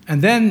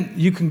 And then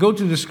you can go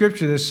to the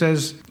scripture that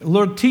says,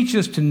 Lord, teach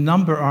us to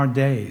number our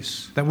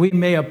days, that we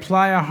may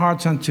apply our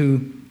hearts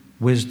unto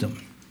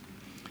wisdom.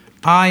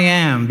 I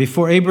am.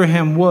 Before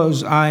Abraham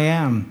was, I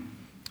am.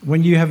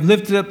 When you have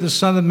lifted up the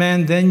Son of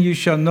Man, then you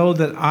shall know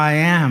that I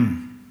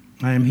am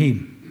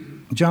he.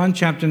 John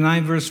chapter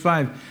 9, verse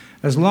 5.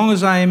 As long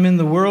as I am in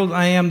the world,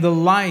 I am the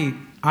light.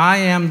 I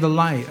am the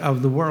light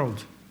of the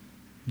world.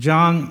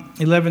 John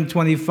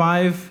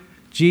 11:25.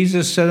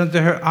 Jesus said unto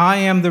her, I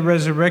am the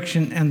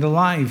resurrection and the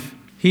life.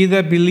 He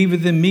that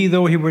believeth in me,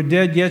 though he were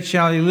dead, yet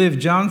shall he live.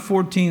 John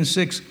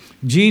 14:6.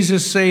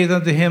 Jesus saith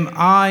unto him,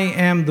 I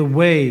am the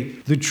way,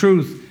 the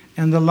truth,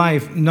 and the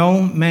life.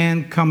 No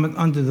man cometh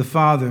unto the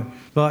Father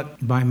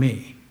but by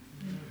me.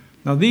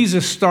 Now these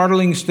are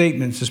startling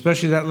statements,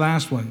 especially that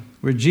last one,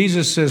 where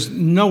Jesus says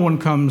no one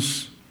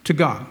comes to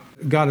God.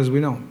 God as we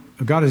know.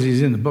 God as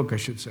he's in the book, I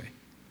should say.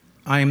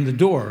 I am the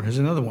door is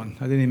another one.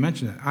 I didn't even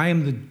mention that. I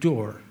am the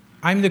door.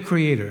 I'm the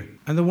creator.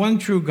 I'm the one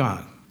true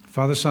God.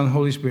 Father, Son,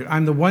 Holy Spirit.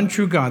 I'm the one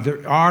true God.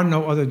 There are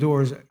no other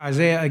doors.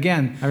 Isaiah,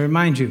 again, I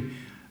remind you,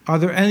 are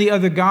there any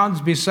other gods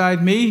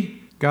beside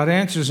me? God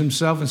answers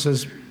himself and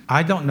says,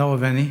 I don't know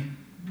of any.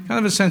 Kind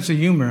of a sense of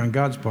humor on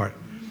God's part.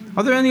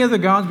 Are there any other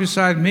gods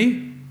beside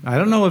me? I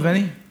don't know of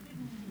any.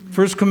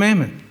 First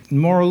commandment,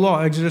 moral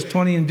law, Exodus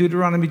 20 and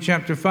Deuteronomy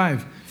chapter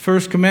 5.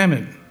 First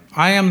commandment,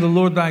 I am the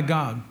Lord thy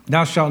God.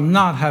 Thou shalt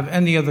not have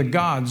any other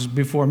gods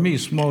before me,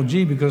 small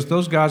g, because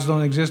those gods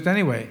don't exist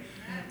anyway,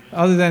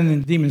 other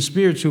than demon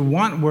spirits who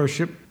want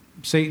worship,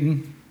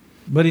 Satan.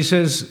 But he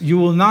says, you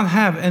will not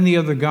have any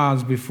other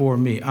gods before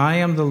me. I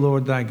am the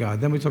Lord thy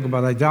God. Then we talk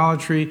about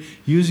idolatry,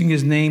 using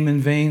his name in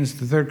vain,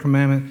 the third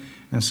commandment,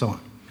 and so on.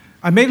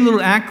 I made a little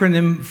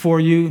acronym for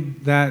you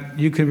that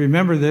you can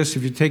remember this.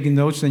 If you're taking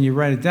notes, then you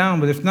write it down.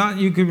 But if not,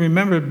 you can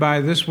remember it by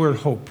this word,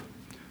 hope.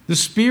 The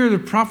spirit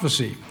of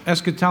prophecy,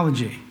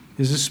 eschatology,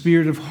 is the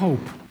spirit of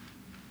hope.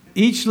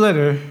 Each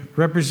letter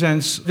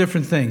represents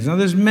different things. Now,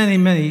 there's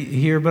many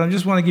here, but I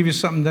just want to give you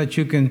something that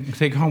you can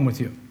take home with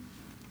you.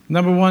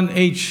 Number 1,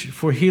 H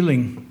for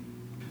healing.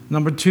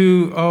 Number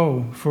 2,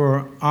 O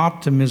for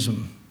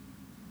optimism.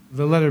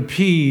 The letter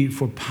P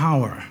for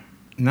power,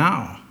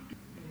 now.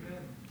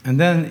 And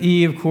then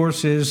E, of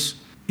course, is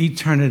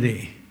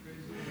eternity.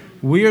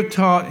 We are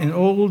taught in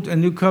Old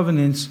and New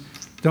Covenants,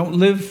 don't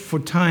live for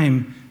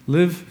time,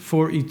 live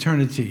for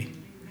eternity.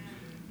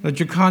 Let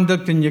your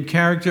conduct and your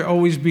character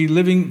always be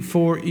living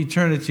for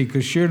eternity,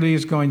 because surely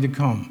it's going to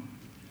come.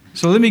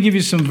 So let me give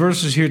you some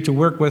verses here to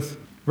work with.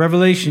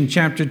 Revelation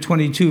chapter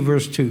 22,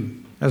 verse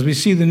 2. As we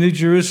see the New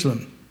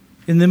Jerusalem,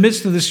 in the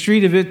midst of the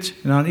street of it,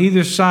 and on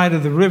either side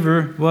of the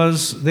river,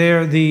 was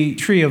there the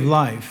tree of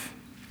life,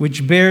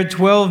 which bare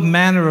 12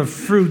 manner of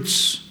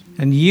fruits,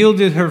 and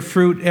yielded her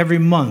fruit every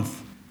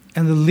month.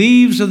 And the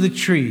leaves of the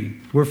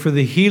tree were for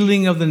the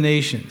healing of the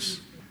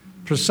nations.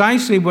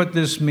 Precisely what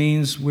this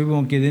means, we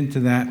won't get into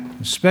that.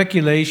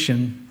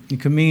 Speculation, it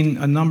can mean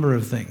a number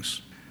of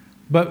things.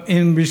 But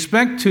in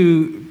respect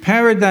to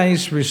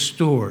paradise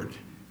restored,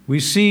 we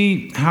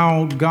see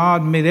how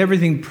God made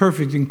everything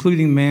perfect,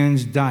 including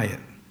man's diet.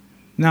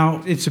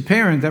 Now, it's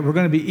apparent that we're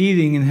going to be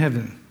eating in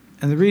heaven.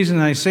 And the reason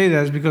I say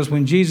that is because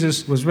when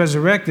Jesus was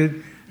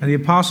resurrected and the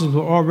apostles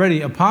were already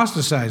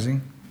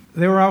apostatizing,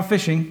 they were out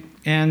fishing,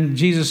 and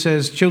Jesus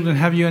says, children,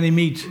 have you any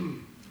meat?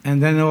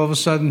 And then all of a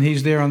sudden,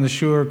 he's there on the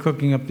shore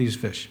cooking up these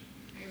fish.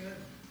 Amen.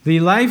 The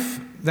life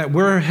that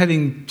we're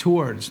heading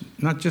towards,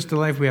 not just the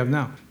life we have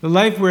now, the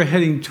life we're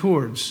heading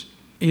towards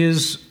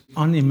is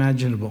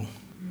unimaginable.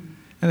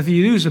 And if you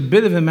use a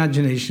bit of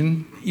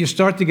imagination, you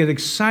start to get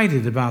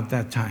excited about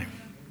that time.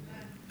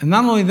 And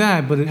not only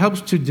that, but it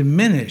helps to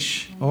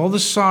diminish all the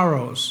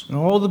sorrows and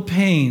all the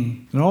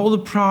pain and all the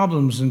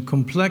problems and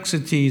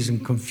complexities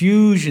and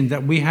confusion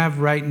that we have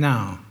right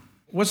now.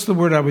 What's the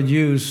word I would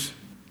use?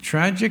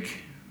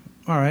 Tragic?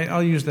 All right,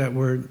 I'll use that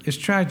word. It's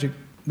tragic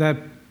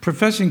that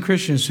professing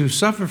Christians who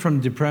suffer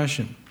from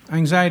depression,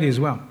 anxiety as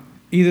well,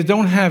 either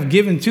don't have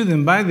given to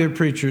them by their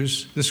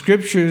preachers the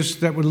scriptures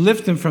that would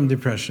lift them from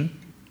depression,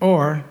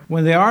 or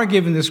when they are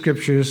given the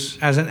scriptures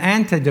as an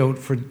antidote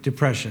for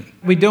depression,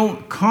 we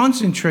don't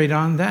concentrate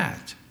on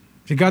that.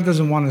 See, God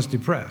doesn't want us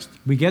depressed.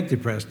 We get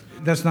depressed.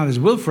 That's not his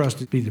will for us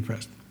to be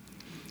depressed.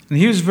 And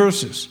here's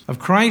verses of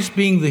Christ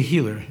being the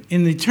healer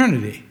in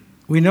eternity.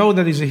 We know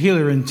that he's a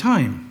healer in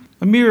time,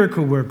 a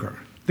miracle worker,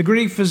 the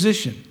great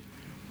physician.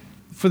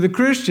 For the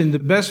Christian, the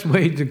best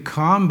way to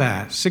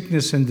combat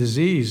sickness and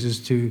disease is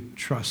to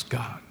trust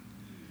God.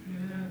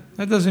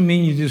 That doesn't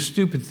mean you do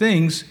stupid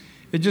things.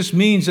 It just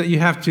means that you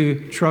have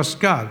to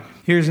trust God.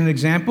 Here's an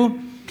example.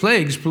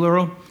 Plagues,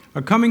 plural,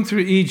 are coming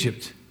through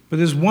Egypt. But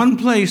there's one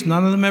place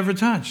none of them ever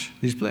touch,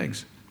 these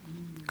plagues.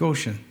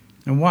 Goshen.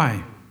 And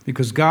why?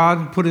 Because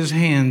God put his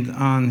hand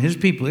on his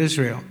people,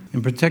 Israel,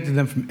 and protected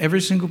them from every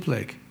single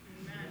plague.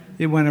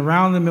 It went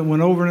around them, it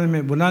went over them,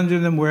 it went under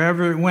them,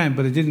 wherever it went,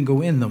 but it didn't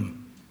go in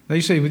them. Now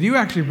you say, would you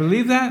actually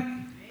believe that?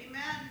 Amen.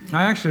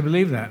 I actually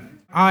believe that.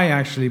 I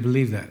actually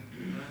believe that.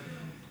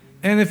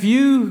 And if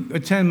you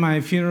attend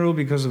my funeral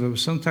because of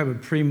some type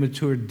of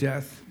premature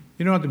death,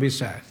 you don't have to be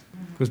sad,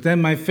 because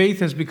then my faith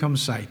has become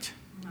sight.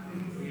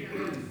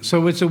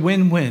 So it's a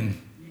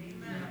win-win.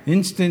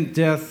 Instant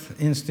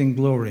death, instant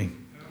glory.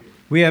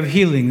 We have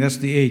healing, that's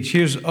the H.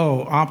 Here's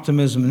O,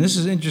 optimism. And this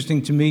is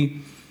interesting to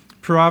me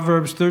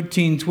Proverbs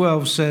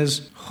 13:12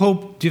 says,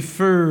 hope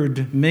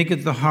deferred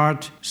maketh the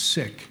heart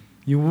sick.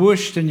 You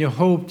wished and you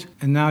hoped,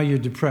 and now you're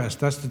depressed.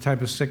 That's the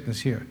type of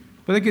sickness here.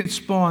 But it can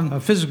spawn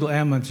physical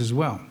ailments as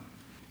well.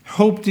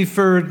 Hope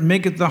deferred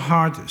maketh the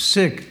heart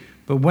sick,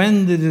 but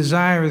when the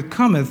desire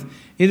cometh,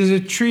 it is a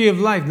tree of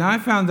life. Now, I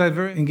found that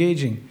very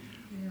engaging.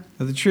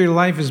 The tree of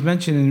life is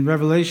mentioned in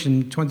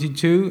Revelation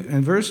 22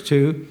 and verse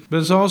 2, but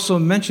it's also a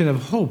mention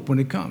of hope when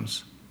it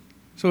comes.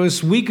 So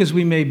as weak as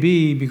we may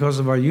be because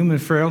of our human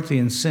frailty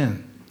and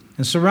sin,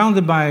 and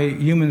surrounded by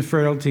human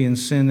frailty and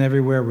sin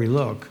everywhere we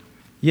look,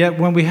 yet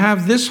when we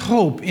have this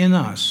hope in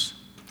us,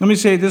 let me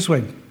say it this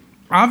way.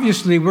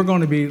 Obviously, we're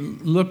going to be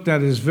looked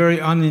at as very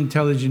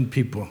unintelligent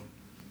people.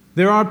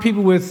 There are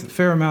people with a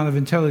fair amount of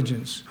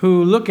intelligence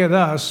who look at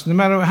us, no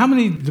matter how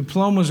many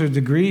diplomas or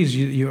degrees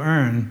you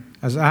earn,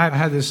 as I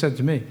had this said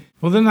to me,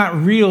 well, they're not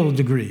real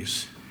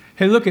degrees.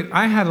 Hey, look,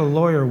 I had a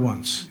lawyer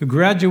once who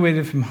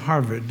graduated from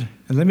Harvard,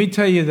 and let me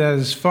tell you that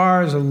as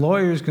far as a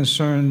lawyer is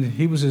concerned,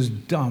 he was as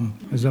dumb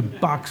as a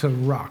box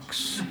of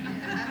rocks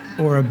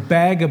or a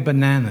bag of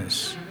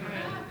bananas.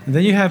 And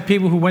then you have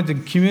people who went to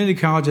community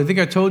college. I think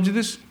I told you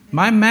this.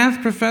 My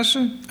math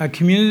professor at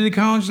community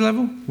college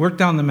level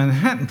worked on the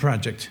Manhattan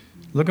Project.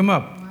 Look him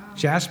up.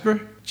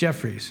 Jasper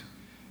Jeffries.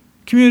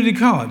 Community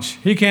college.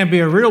 He can't be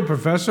a real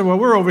professor. Well,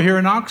 we're over here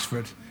in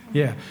Oxford.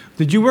 Yeah.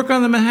 Did you work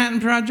on the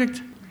Manhattan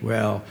Project?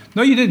 Well,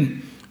 no, you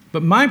didn't.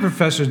 But my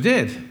professor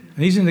did.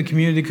 And he's in the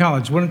community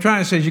college. What I'm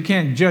trying to say is you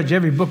can't judge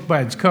every book by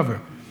its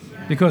cover.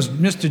 Because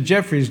Mr.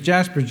 Jeffries,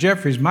 Jasper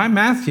Jeffries, my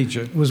math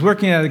teacher, was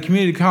working at a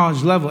community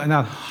college level and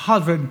at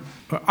Harvard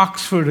or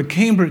Oxford or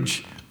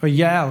Cambridge or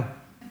Yale.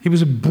 He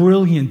was a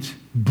brilliant,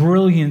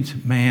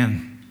 brilliant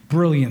man.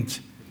 Brilliant.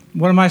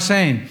 What am I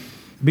saying?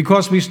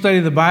 Because we study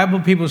the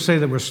Bible, people say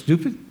that we're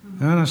stupid?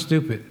 No, we're not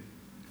stupid.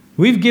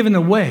 We've given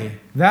away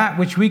that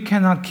which we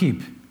cannot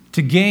keep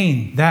to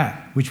gain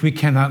that which we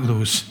cannot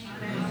lose.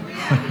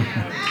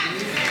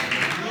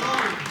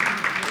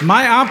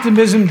 My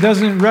optimism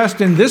doesn't rest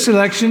in this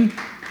election,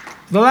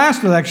 the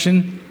last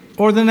election,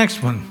 or the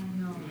next one.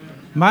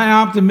 My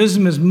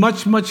optimism is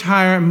much, much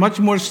higher, much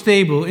more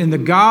stable in the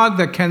God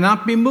that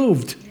cannot be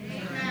moved,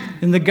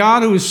 in the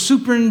God who is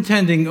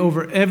superintending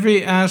over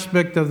every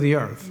aspect of the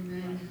earth.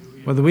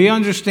 Whether we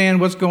understand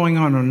what's going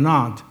on or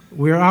not,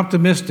 we are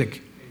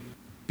optimistic.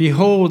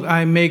 Behold,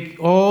 I make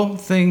all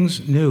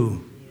things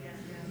new.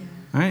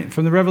 All right?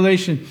 From the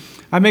Revelation,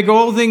 I make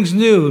all things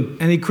new,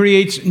 and he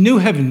creates new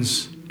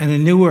heavens and a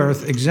new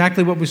earth,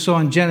 exactly what we saw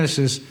in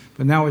Genesis,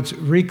 but now it's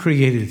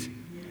recreated.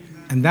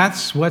 And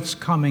that's what's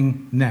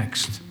coming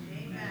next.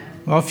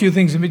 Well, a few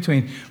things in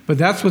between, but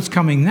that's what's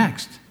coming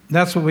next.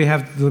 That's what we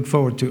have to look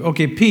forward to.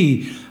 Okay,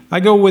 P, I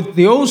go with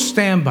the old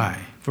standby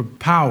for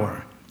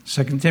power.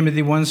 2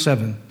 Timothy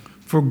 1:7.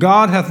 For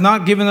God hath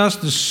not given us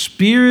the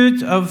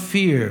spirit of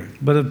fear,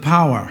 but of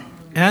power,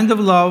 and of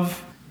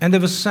love, and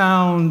of a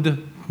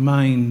sound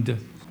mind.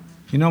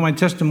 You know my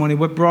testimony,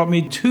 what brought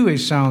me to a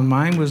sound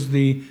mind was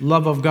the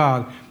love of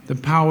God, the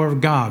power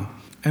of God.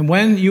 And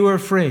when you are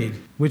afraid,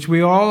 which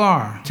we all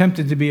are,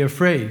 tempted to be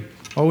afraid,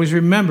 always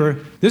remember,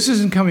 this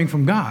isn't coming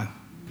from God.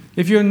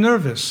 If you're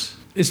nervous,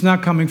 it's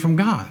not coming from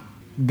God.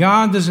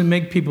 God doesn't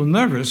make people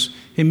nervous.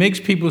 He makes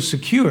people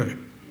secure.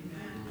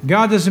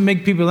 God doesn't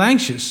make people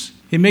anxious.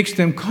 He makes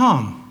them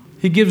calm.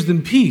 He gives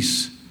them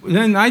peace.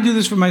 Then I do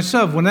this for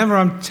myself. Whenever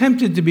I'm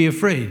tempted to be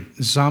afraid,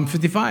 Psalm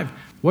 55,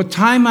 what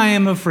time I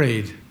am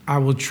afraid, I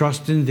will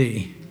trust in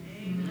thee.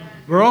 Amen.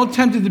 We're all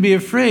tempted to be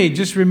afraid.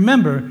 Just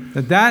remember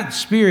that that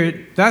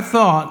spirit, that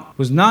thought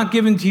was not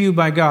given to you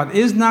by God,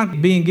 is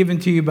not being given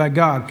to you by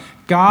God.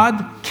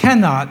 God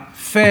cannot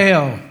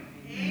fail.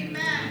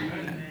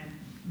 Amen.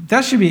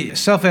 That should be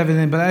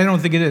self-evident, but I don't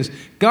think it is.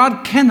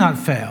 God cannot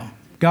fail.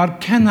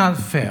 God cannot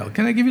fail.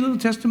 Can I give you a little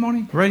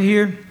testimony right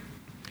here?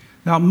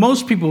 Now,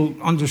 most people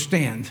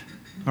understand,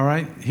 all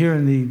right, here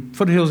in the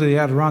foothills of the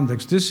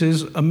Adirondacks, this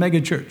is a mega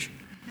church.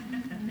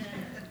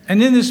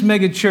 And in this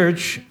mega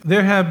church,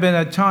 there have been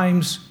at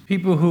times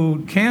people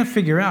who can't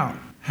figure out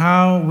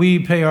how we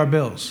pay our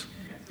bills.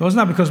 Well, it's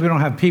not because we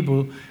don't have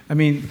people. I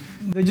mean,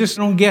 they just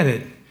don't get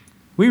it.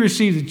 We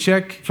received a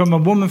check from a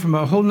woman from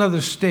a whole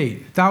other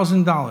state,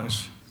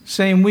 $1,000.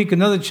 Same week,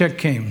 another check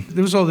came.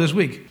 It was all this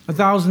week,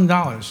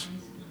 $1,000.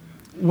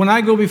 When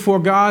I go before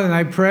God and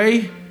I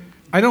pray,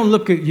 I don't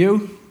look at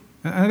you.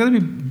 I'm going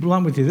to be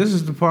blunt with you. This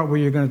is the part where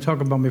you're going to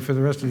talk about me for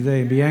the rest of the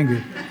day and be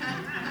angry.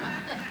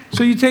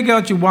 So you take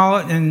out your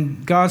wallet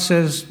and God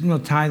says,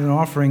 tithe and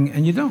offering,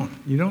 and you don't.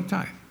 You don't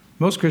tithe.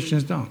 Most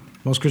Christians don't.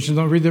 Most Christians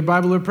don't read their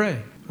Bible or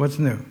pray. What's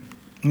new?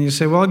 And you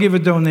say, well, I'll give a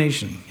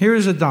donation. Here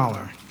is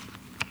 $1.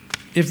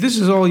 If this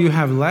is all you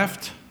have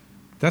left,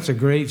 that's a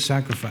great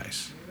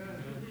sacrifice.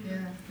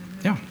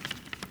 Yeah.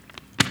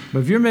 But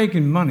if you're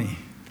making money,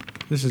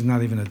 this is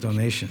not even a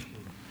donation.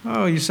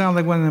 Oh, you sound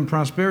like one of them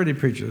prosperity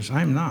preachers.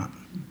 I'm not.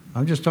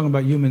 I'm just talking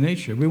about human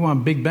nature. We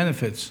want big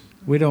benefits.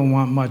 We don't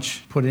want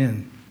much put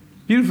in.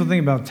 Beautiful thing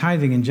about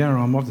tithing in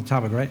general, I'm off the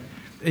topic, right?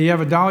 You have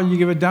 $1, you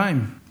give a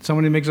dime.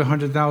 Somebody makes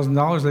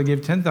 $100,000, they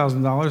give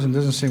 $10,000 and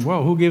doesn't say,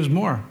 well, who gives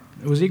more?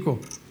 It was equal.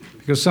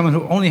 because someone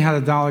who only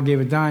had $1 gave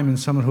a dime, and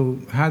someone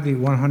who had the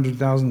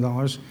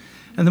 $100,000.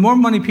 And the more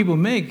money people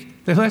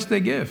make, the less they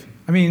give.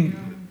 I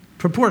mean,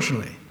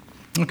 proportionally.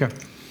 Okay.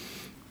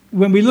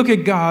 When we look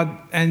at God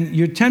and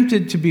you're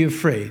tempted to be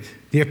afraid,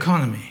 the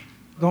economy,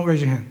 don't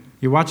raise your hand.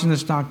 You're watching the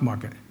stock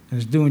market,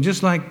 and it's doing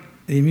just like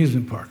the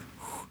amusement park.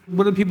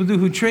 What do people do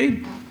who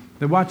trade?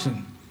 They're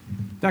watching.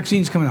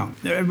 Vaccines coming out.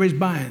 Everybody's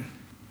buying.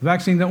 The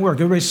vaccine don't work.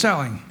 Everybody's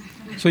selling.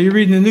 So you're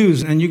reading the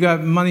news, and you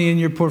got money in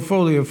your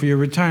portfolio for your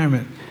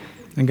retirement.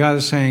 And God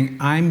is saying,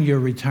 I'm your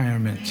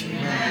retirement.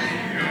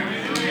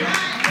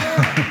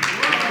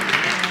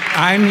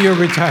 I'm your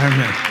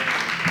retirement.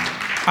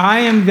 I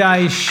am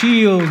thy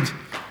shield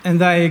and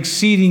thy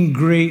exceeding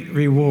great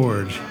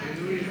reward.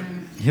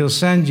 He'll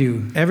send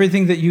you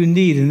everything that you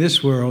need in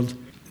this world,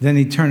 then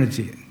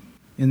eternity.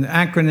 In the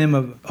acronym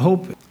of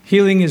hope,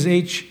 healing is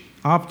H,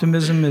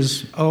 optimism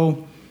is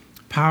O,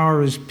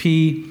 power is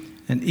P,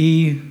 and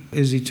E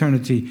is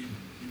eternity.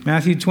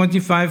 Matthew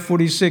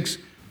 25:46,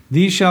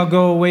 these shall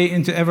go away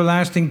into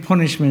everlasting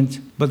punishment,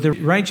 but the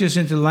righteous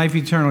into life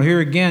eternal. Here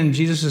again,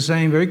 Jesus is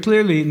saying very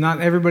clearly, not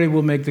everybody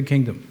will make the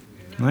kingdom.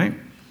 Right?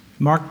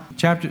 Mark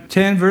chapter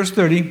 10, verse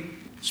 30.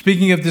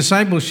 Speaking of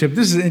discipleship,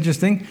 this is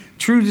interesting.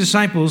 True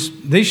disciples,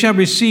 they shall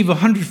receive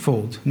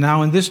 100-fold.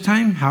 Now in this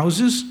time,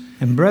 houses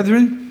and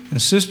brethren and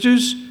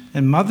sisters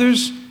and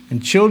mothers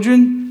and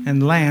children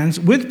and lands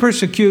with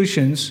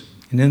persecutions,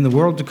 and in the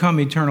world to come,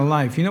 eternal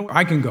life. You know,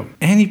 I can go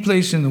any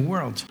place in the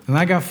world, and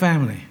I got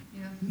family.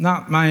 Yeah.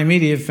 Not my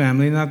immediate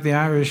family, not the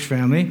Irish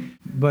family,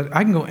 but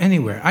I can go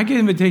anywhere. I get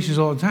invitations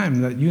all the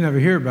time that you never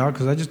hear about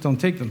because I just don't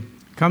take them.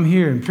 Come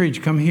here and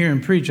preach. Come here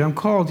and preach. I'm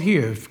called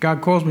here. If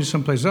God calls me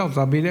someplace else,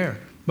 I'll be there.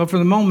 But for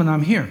the moment,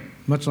 I'm here,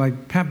 much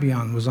like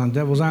Papillon was on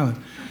Devil's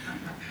Island.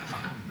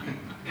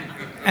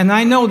 And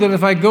I know that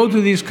if I go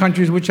to these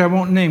countries, which I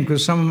won't name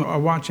because some of them are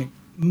watching,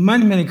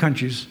 many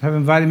countries have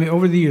invited me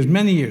over the years,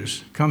 many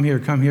years. Come here,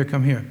 come here,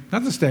 come here.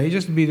 Not to stay,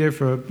 just to be there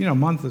for a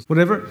month or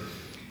whatever.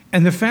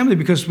 And the family,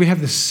 because we have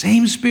the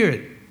same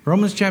spirit.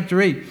 Romans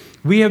chapter 8.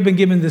 We have been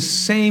given the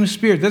same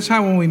spirit. That's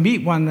how when we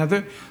meet one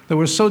another, that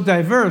we're so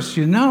diverse,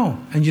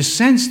 and you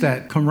sense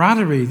that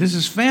camaraderie. This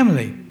is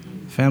family.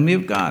 Family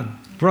of God.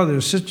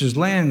 Brothers, sisters,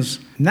 lands.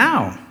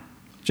 Now,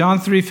 John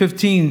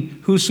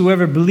 3:15,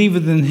 whosoever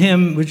believeth in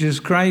him, which is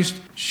Christ,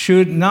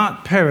 should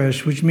not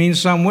perish, which means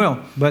some will,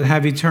 but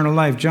have eternal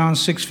life. John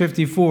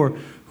 6:54,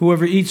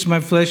 whoever eats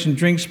my flesh and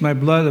drinks my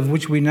blood, of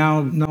which we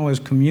now know as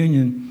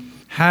communion,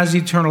 has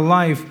eternal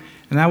life,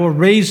 and I will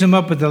raise him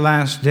up at the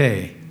last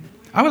day.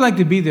 I would like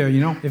to be there,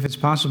 if it's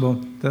possible,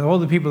 that all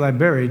the people I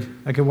buried,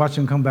 I could watch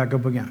them come back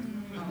up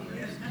again.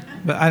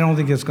 But I don't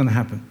think that's going to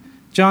happen.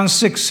 John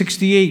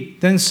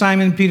 6:68, then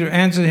Simon Peter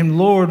answered him,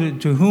 Lord,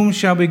 to whom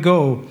shall we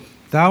go?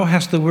 Thou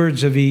hast the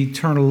words of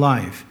eternal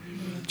life.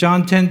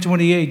 John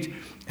 10:28,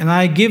 and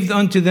I give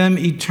unto them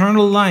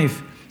eternal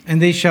life,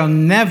 and they shall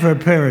never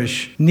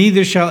perish,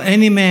 neither shall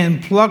any man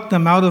pluck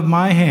them out of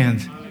my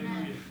hand.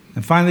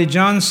 And finally,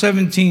 John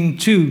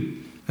 17:2,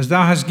 as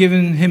thou hast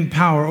given him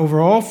power over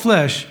all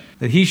flesh,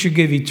 that he should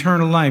give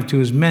eternal life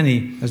to as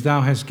many as thou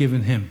hast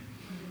given him.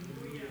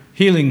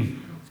 Healing,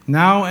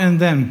 now and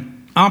then.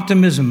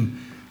 Optimism,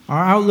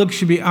 our outlook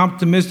should be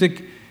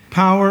optimistic.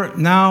 Power,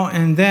 now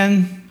and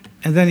then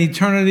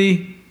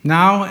eternity,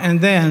 now and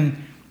then.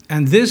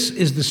 And this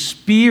is the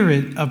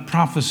spirit of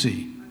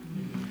prophecy.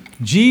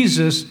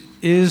 Jesus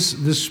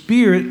is the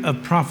spirit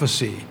of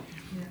prophecy.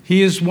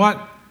 He is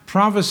what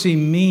prophecy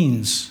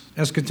means,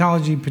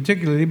 eschatology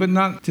particularly, but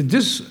not to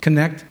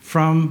disconnect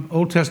from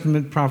Old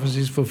Testament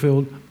prophecies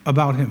fulfilled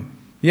about him.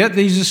 Yet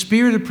he's the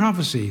spirit of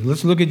prophecy.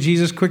 Let's look at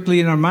Jesus quickly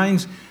in our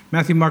minds.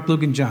 Matthew, Mark,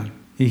 Luke, and John.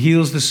 He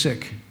heals the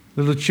sick.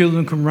 Little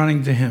children come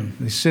running to him.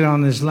 They sit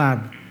on his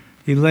lap.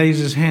 He lays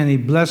his hand. He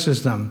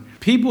blesses them.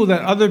 People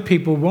that other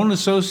people won't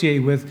associate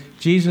with,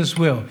 Jesus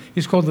will.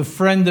 He's called the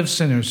friend of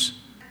sinners.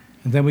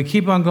 And then we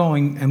keep on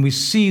going, and we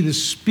see the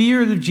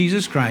spirit of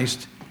Jesus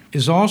Christ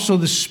is also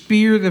the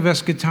spirit of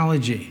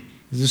eschatology,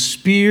 the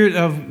spirit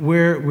of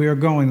where we are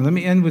going. Let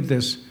me end with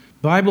this.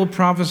 Bible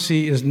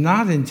prophecy is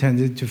not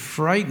intended to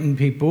frighten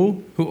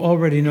people who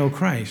already know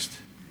Christ.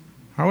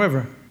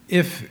 However,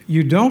 if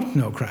you don't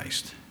know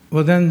Christ,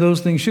 well, then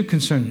those things should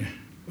concern you.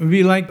 It would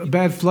be like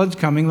bad floods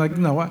coming, like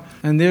Noah,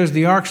 and there's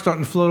the ark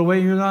starting to float away,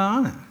 and you're not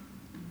on it.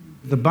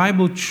 The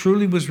Bible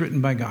truly was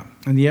written by God,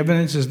 and the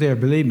evidence is there,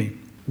 believe me.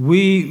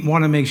 We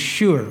want to make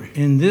sure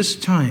in this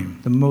time,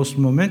 the most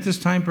momentous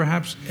time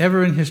perhaps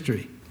ever in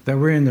history, that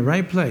we're in the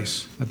right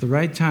place at the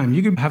right time.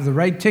 You could have the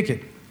right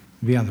ticket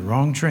and be on the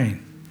wrong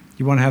train.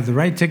 You want to have the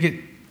right ticket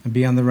and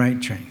be on the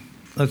right train.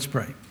 Let's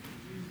pray.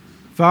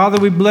 Father,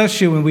 we bless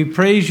you and we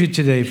praise you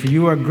today, for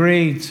you are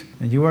great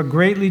and you are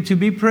greatly to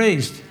be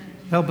praised.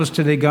 Help us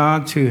today,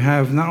 God, to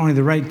have not only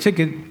the right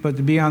ticket, but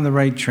to be on the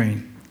right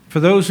train. For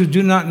those who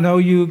do not know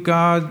you,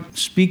 God,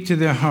 speak to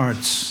their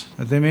hearts,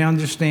 that they may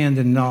understand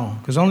and know,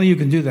 because only you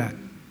can do that.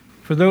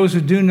 For those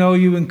who do know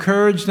you,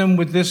 encourage them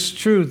with this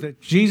truth,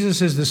 that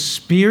Jesus is the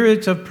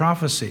spirit of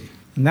prophecy,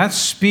 and that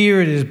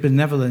spirit is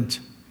benevolent.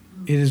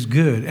 it is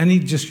good. Any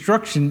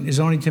destruction is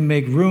only to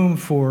make room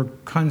for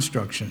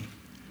construction.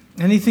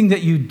 Anything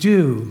that you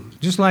do,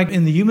 just like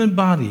in the human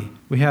body,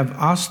 we have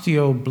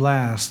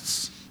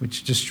osteoblasts,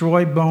 which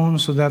destroy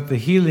bones so that the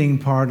healing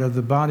part of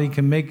the body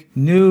can make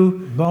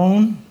new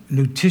bone,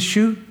 new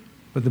tissue.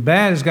 But the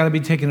bad has got to be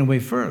taken away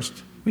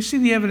first. We see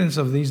the evidence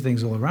of these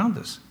things all around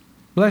us.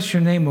 Bless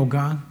your name, O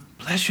God.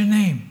 Bless your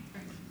name.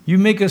 You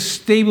make us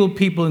stable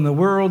people in the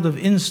world of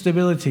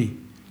instability.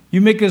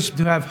 You make us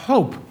to have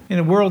hope in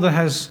a world that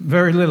has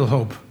very little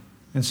hope,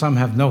 and some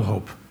have no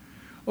hope.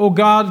 Oh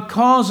God,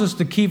 cause us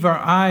to keep our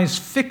eyes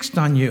fixed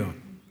on you.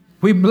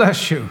 We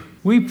bless you.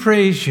 We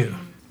praise you.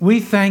 We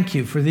thank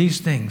you for these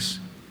things.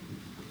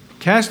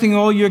 Casting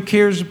all your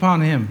cares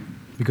upon him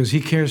because he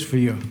cares for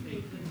you.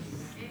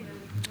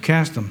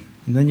 Cast them.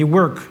 And then you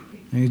work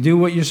and you do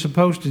what you're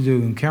supposed to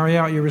do and carry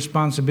out your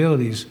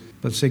responsibilities.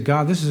 But say,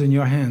 God, this is in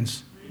your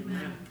hands.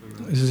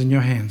 This is in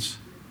your hands.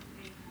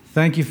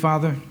 Thank you,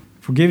 Father,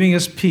 for giving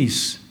us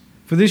peace.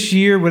 For this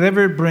year,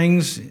 whatever it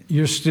brings,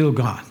 you're still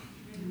God.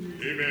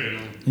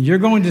 Amen. And you're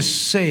going to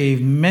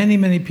save many,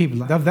 many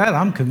people. Of that,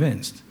 I'm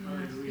convinced.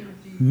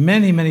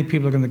 Many, many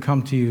people are going to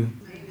come to you.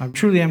 I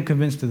truly am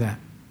convinced of that.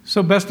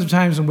 So best of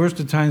times and worst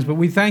of times, but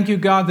we thank you,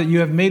 God, that you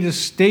have made us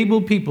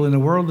stable people in a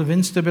world of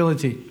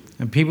instability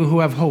and people who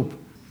have hope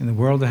in a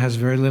world that has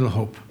very little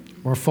hope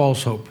or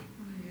false hope.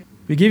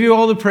 We give you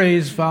all the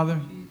praise, Father.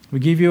 We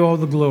give you all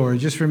the glory.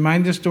 Just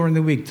remind us during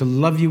the week to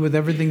love you with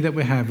everything that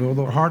we have, with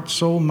all our heart,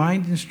 soul,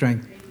 mind, and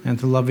strength, and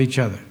to love each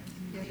other.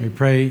 We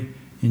pray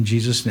in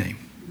Jesus' name.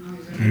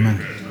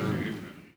 Amen.